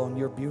smile on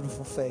your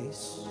beautiful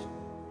face.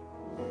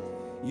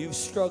 You've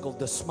struggled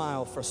to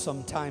smile for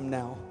some time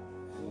now.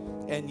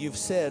 And you've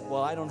said,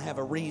 well, I don't have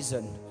a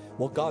reason.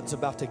 Well, God's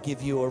about to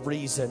give you a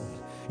reason.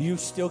 You've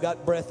still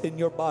got breath in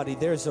your body.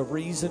 There's a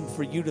reason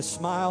for you to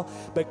smile,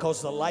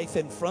 because the life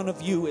in front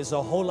of you is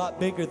a whole lot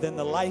bigger than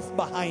the life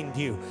behind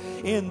you.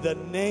 In the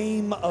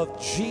name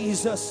of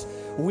Jesus,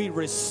 we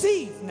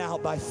receive now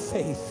by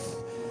faith.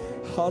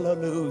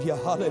 Hallelujah,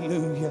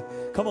 hallelujah.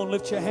 Come on,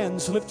 lift your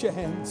hands, lift your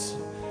hands.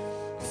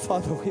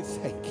 Father, we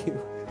thank you.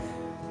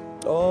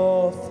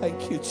 Oh,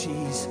 thank you,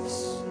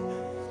 Jesus.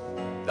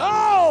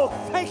 Oh,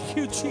 thank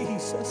you,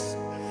 Jesus.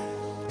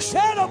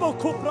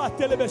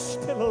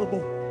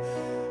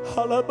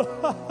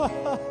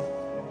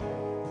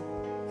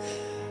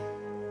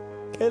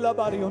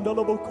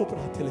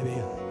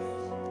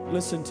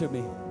 Listen to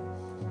me.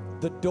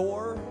 The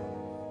door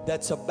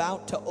that's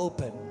about to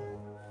open,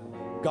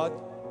 God,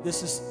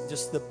 this is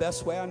just the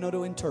best way I know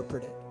to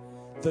interpret it.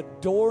 The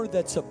door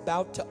that's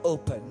about to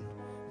open,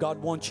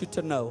 God wants you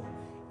to know,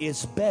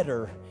 is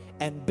better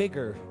and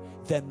bigger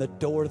than the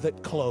door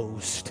that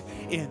closed,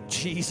 in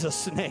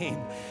Jesus' name.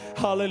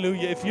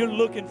 Hallelujah. If you're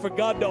looking for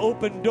God to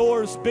open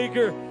doors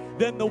bigger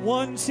than the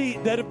ones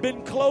that have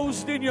been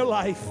closed in your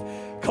life.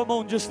 Come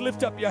on, just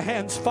lift up your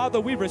hands. Father,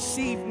 we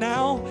receive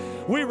now.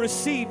 We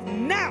receive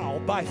now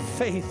by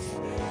faith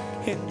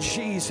in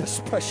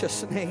Jesus'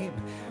 precious name.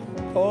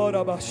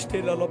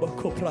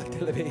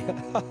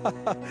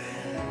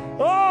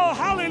 Oh,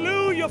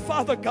 hallelujah,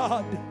 Father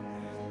God.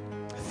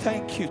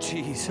 Thank you,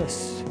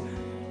 Jesus.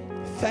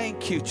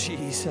 Thank you,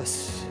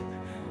 Jesus.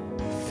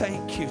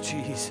 Thank you,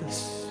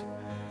 Jesus.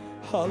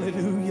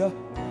 Hallelujah.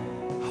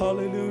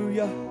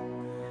 Hallelujah.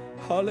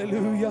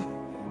 Hallelujah.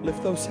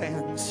 Lift those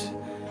hands.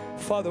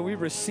 Father, we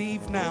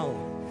receive now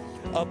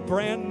a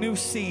brand new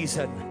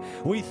season.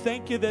 We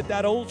thank you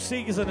that old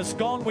season is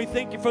gone. We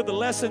thank you for the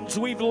lessons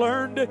we've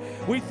learned.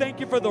 We thank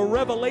you for the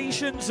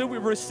revelations that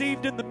we've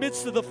received in the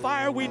midst of the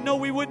fire. We know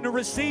we wouldn't have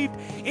received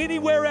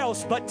anywhere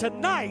else. But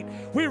tonight,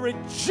 we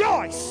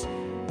rejoice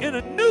in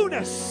a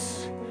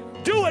newness.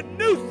 Do a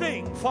new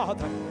thing,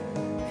 Father,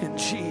 in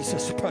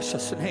Jesus'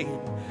 precious name.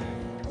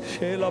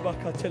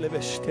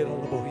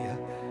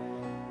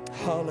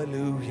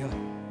 Hallelujah.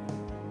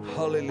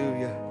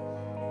 Hallelujah.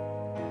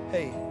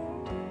 Hey,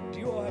 do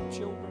you all have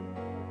children?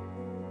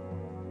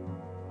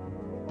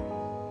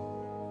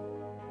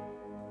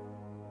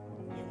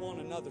 You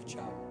want another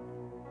child.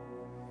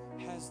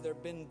 Has there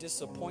been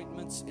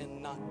disappointments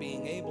in not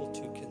being able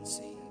to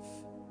conceive?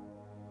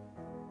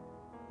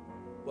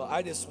 Well,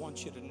 I just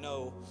want you to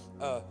know,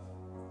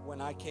 when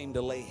I came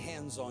to lay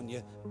hands on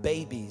you,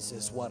 babies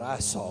is what I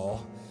saw.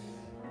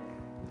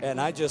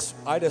 And I just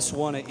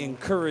want to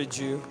encourage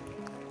you.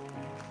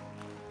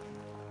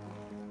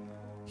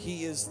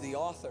 He is the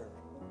author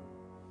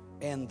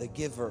and the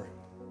giver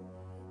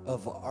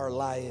of our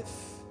life.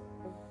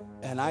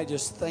 And I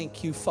just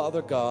thank you,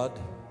 Father God.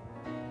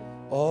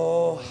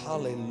 Oh,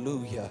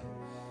 hallelujah.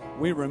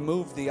 We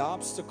remove the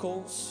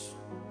obstacles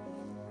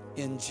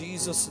in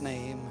Jesus'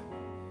 name.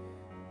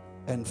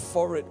 And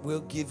for it,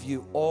 we'll give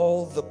you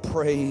all the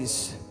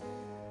praise.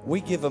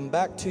 We give them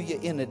back to you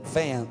in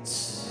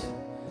advance,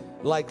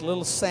 like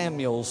little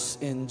Samuels,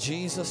 in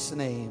Jesus'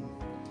 name.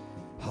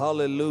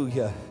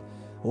 Hallelujah.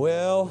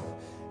 Well,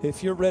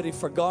 if you're ready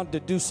for God to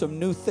do some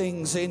new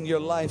things in your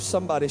life,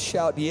 somebody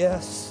shout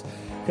yes,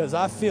 because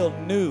I feel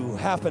new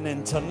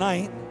happening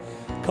tonight.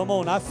 Come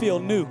on, I feel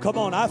new. Come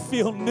on, I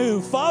feel new.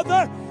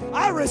 Father,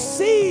 I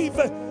receive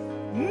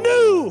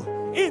new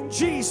in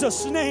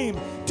Jesus' name.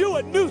 Do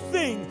a new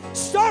thing.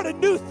 Start a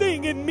new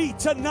thing in me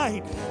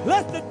tonight.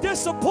 Let the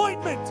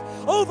disappointment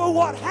over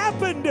what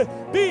happened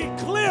be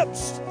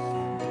eclipsed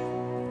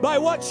by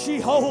what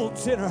she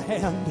holds in her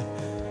hand.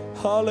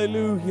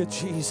 Hallelujah,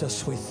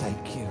 Jesus, we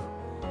thank you.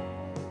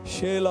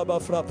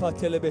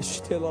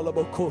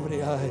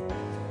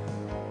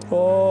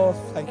 Oh,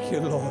 thank you,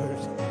 Lord.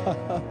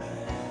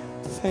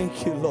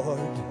 Thank you,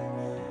 Lord.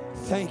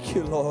 Thank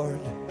you,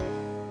 Lord.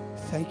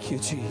 Thank you,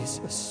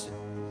 Jesus.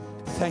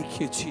 Thank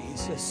you,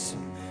 Jesus.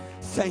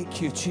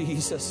 Thank you,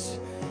 Jesus.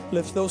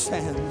 Lift those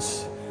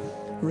hands.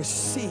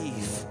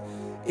 Receive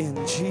in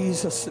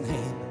Jesus'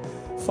 name.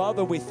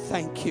 Father, we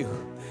thank you.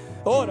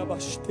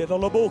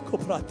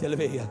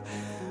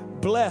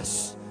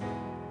 Bless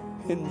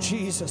in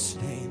Jesus'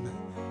 name.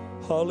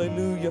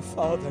 Hallelujah,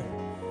 Father.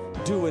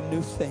 Do a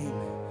new thing.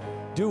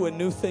 Do a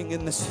new thing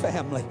in this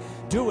family.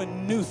 Do a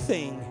new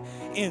thing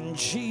in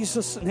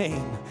Jesus'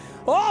 name.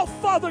 Oh,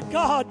 Father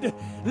God,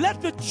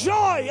 let the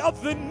joy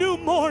of the new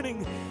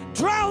morning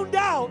drown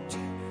out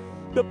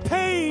the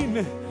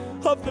pain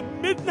of the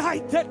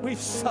midnight that we've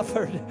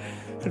suffered.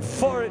 And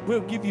for it, we'll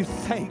give you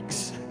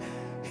thanks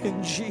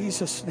in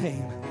Jesus'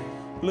 name.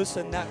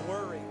 Listen, that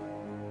worry,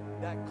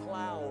 that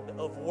cloud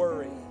of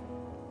worry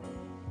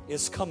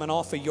is coming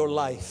off of your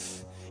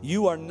life.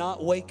 You are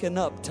not waking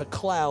up to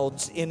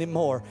clouds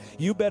anymore.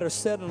 You better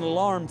set an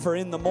alarm for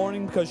in the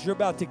morning, because you're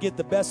about to get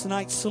the best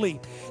night's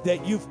sleep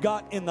that you've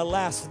got in the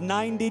last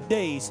 90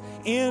 days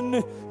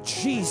in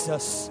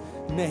Jesus'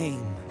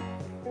 name.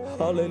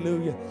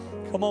 Hallelujah.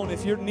 Come on,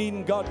 if you're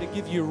needing God to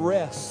give you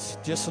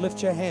rest, just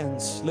lift your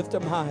hands. Lift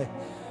them high.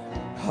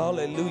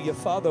 Hallelujah.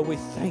 Father, we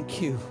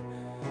thank you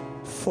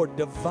for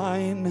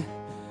divine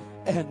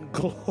and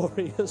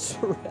glorious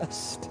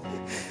rest.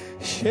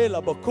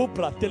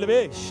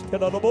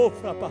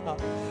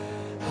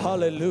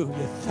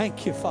 Hallelujah.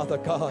 Thank you, Father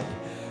God,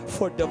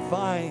 for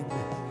divine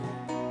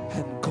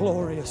and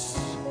glorious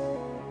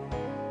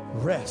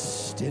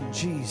rest in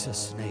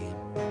Jesus' name.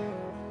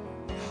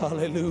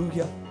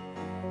 Hallelujah.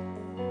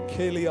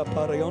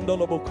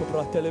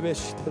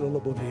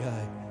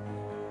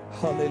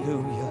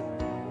 Hallelujah.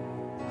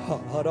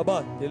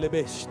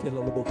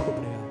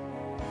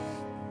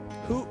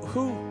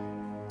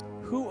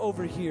 Who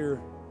over here,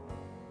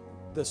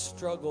 the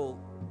struggle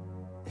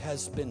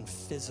has been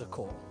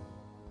physical?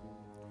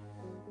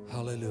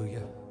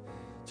 Hallelujah.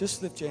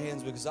 Just lift your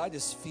hands, because I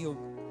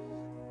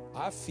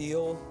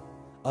feel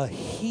a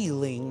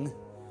healing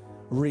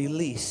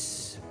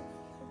release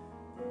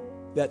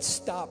that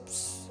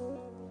stops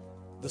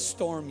the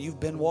storm you've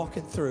been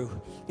walking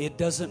through. It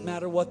doesn't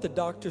matter what the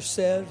doctor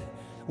said.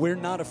 We're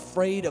not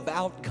afraid of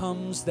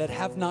outcomes that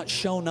have not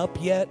shown up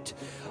yet.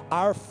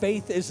 Our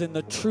faith is in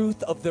the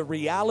truth of the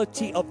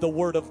reality of the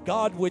Word of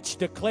God, which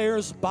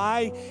declares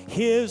by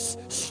His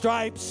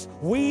stripes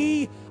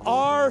we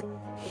are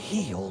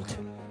healed.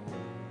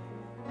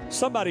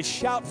 Somebody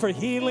shout for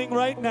healing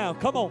right now.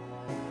 Come on.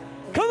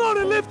 Come on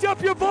and lift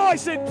up your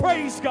voice and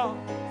praise God.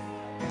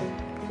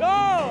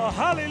 Oh,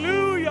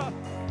 hallelujah.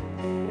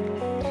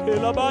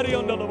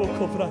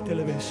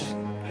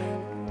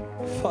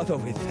 Father,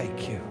 we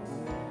thank you.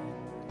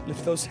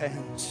 Lift those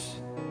hands.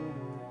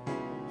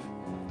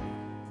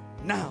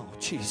 Now,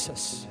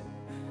 Jesus.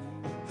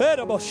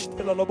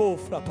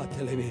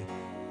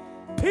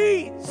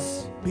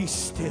 Peace, be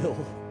still.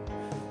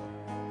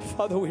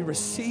 Father, we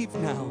receive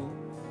now.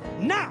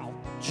 Now,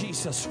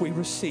 Jesus, we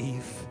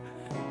receive.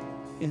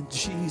 In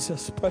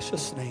Jesus'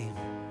 precious name.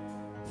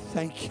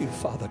 Thank you,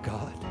 Father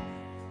God.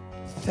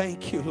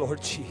 Thank you,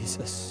 Lord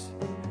Jesus.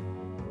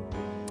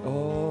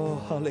 Oh,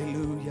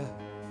 hallelujah.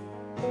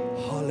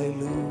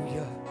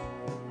 Hallelujah.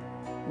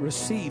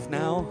 Receive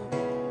now.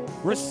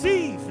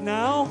 Receive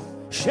now.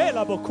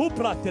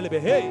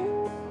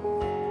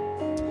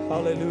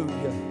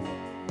 Hallelujah.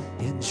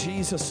 In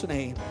Jesus'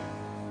 name,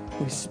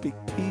 we speak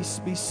peace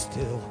be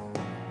still.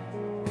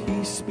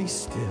 Peace be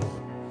still.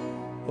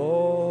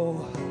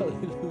 Oh,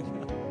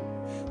 hallelujah.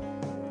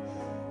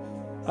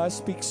 I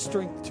speak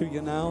strength to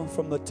you now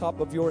from the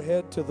top of your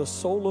head to the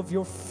sole of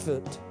your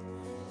foot.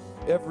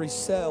 Every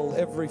cell,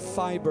 every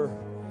fiber,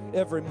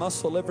 every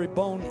muscle, every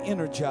bone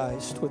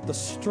energized with the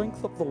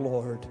strength of the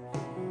Lord.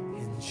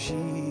 In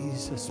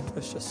Jesus'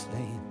 precious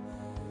name.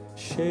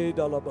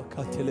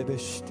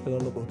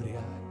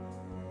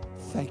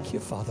 Thank you,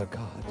 Father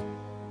God.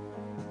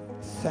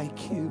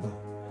 Thank you.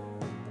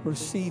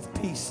 Receive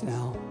peace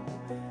now.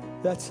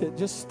 That's it.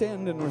 Just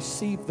stand and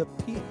receive the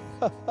peace.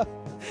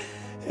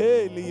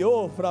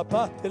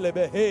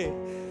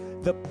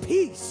 The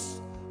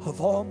peace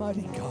of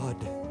Almighty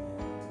God.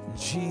 In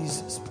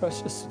Jesus'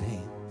 precious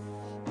name.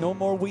 No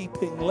more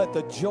weeping. Let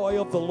the joy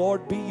of the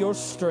Lord be your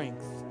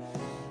strength.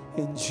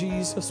 In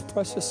Jesus'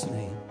 precious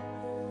name.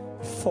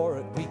 For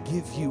it we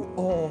give you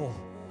all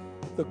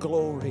the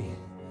glory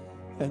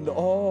and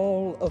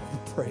all of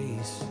the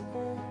praise.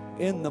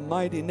 In the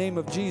mighty name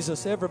of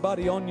Jesus,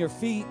 everybody on your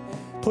feet,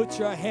 put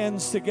your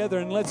hands together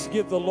and let's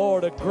give the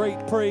Lord a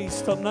great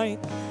praise tonight.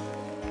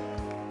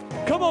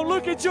 Come on,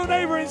 look at your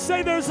neighbor and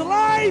say, there's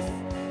life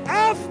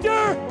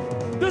after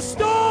the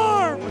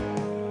storm.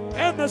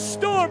 And the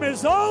storm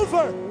is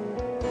over.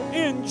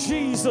 In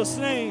Jesus'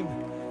 name.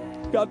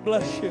 God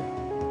bless you.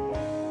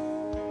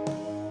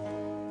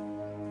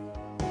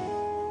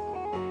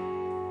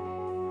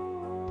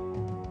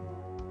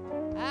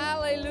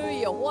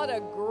 Hallelujah. What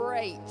a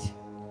great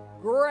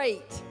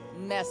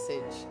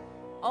message.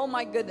 Oh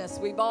my goodness,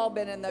 we've all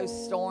been in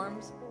those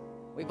storms.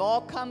 We've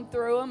all come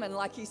through them, and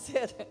like he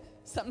said,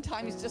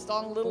 sometimes just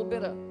on a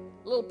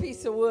little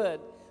piece of wood.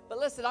 But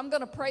listen, I'm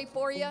going to pray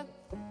for you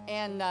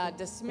and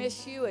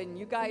dismiss you, and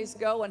you guys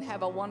go and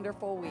have a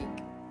wonderful week.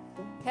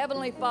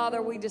 Heavenly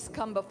Father, we just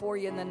come before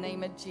you in the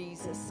name of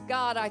Jesus.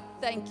 God, I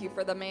thank you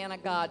for the man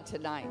of God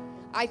tonight.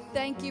 I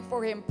thank you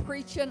for him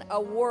preaching a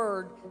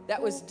word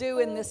that was due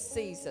in this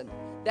season,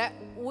 that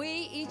we,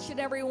 each and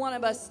every one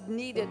of us,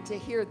 needed to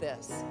hear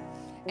this.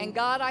 And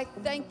God, I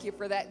thank you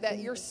for that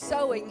you're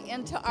sowing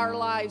into our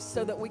lives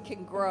so that we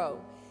can grow.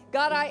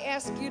 God, I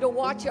ask you to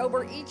watch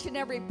over each and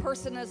every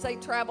person as they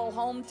travel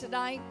home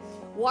tonight.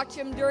 Watch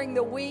them during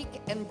the week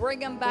and bring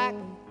them back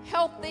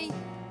healthy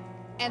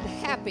and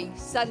happy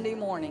Sunday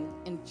morning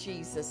in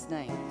Jesus'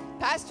 name.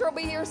 Pastor will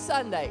be here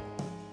Sunday.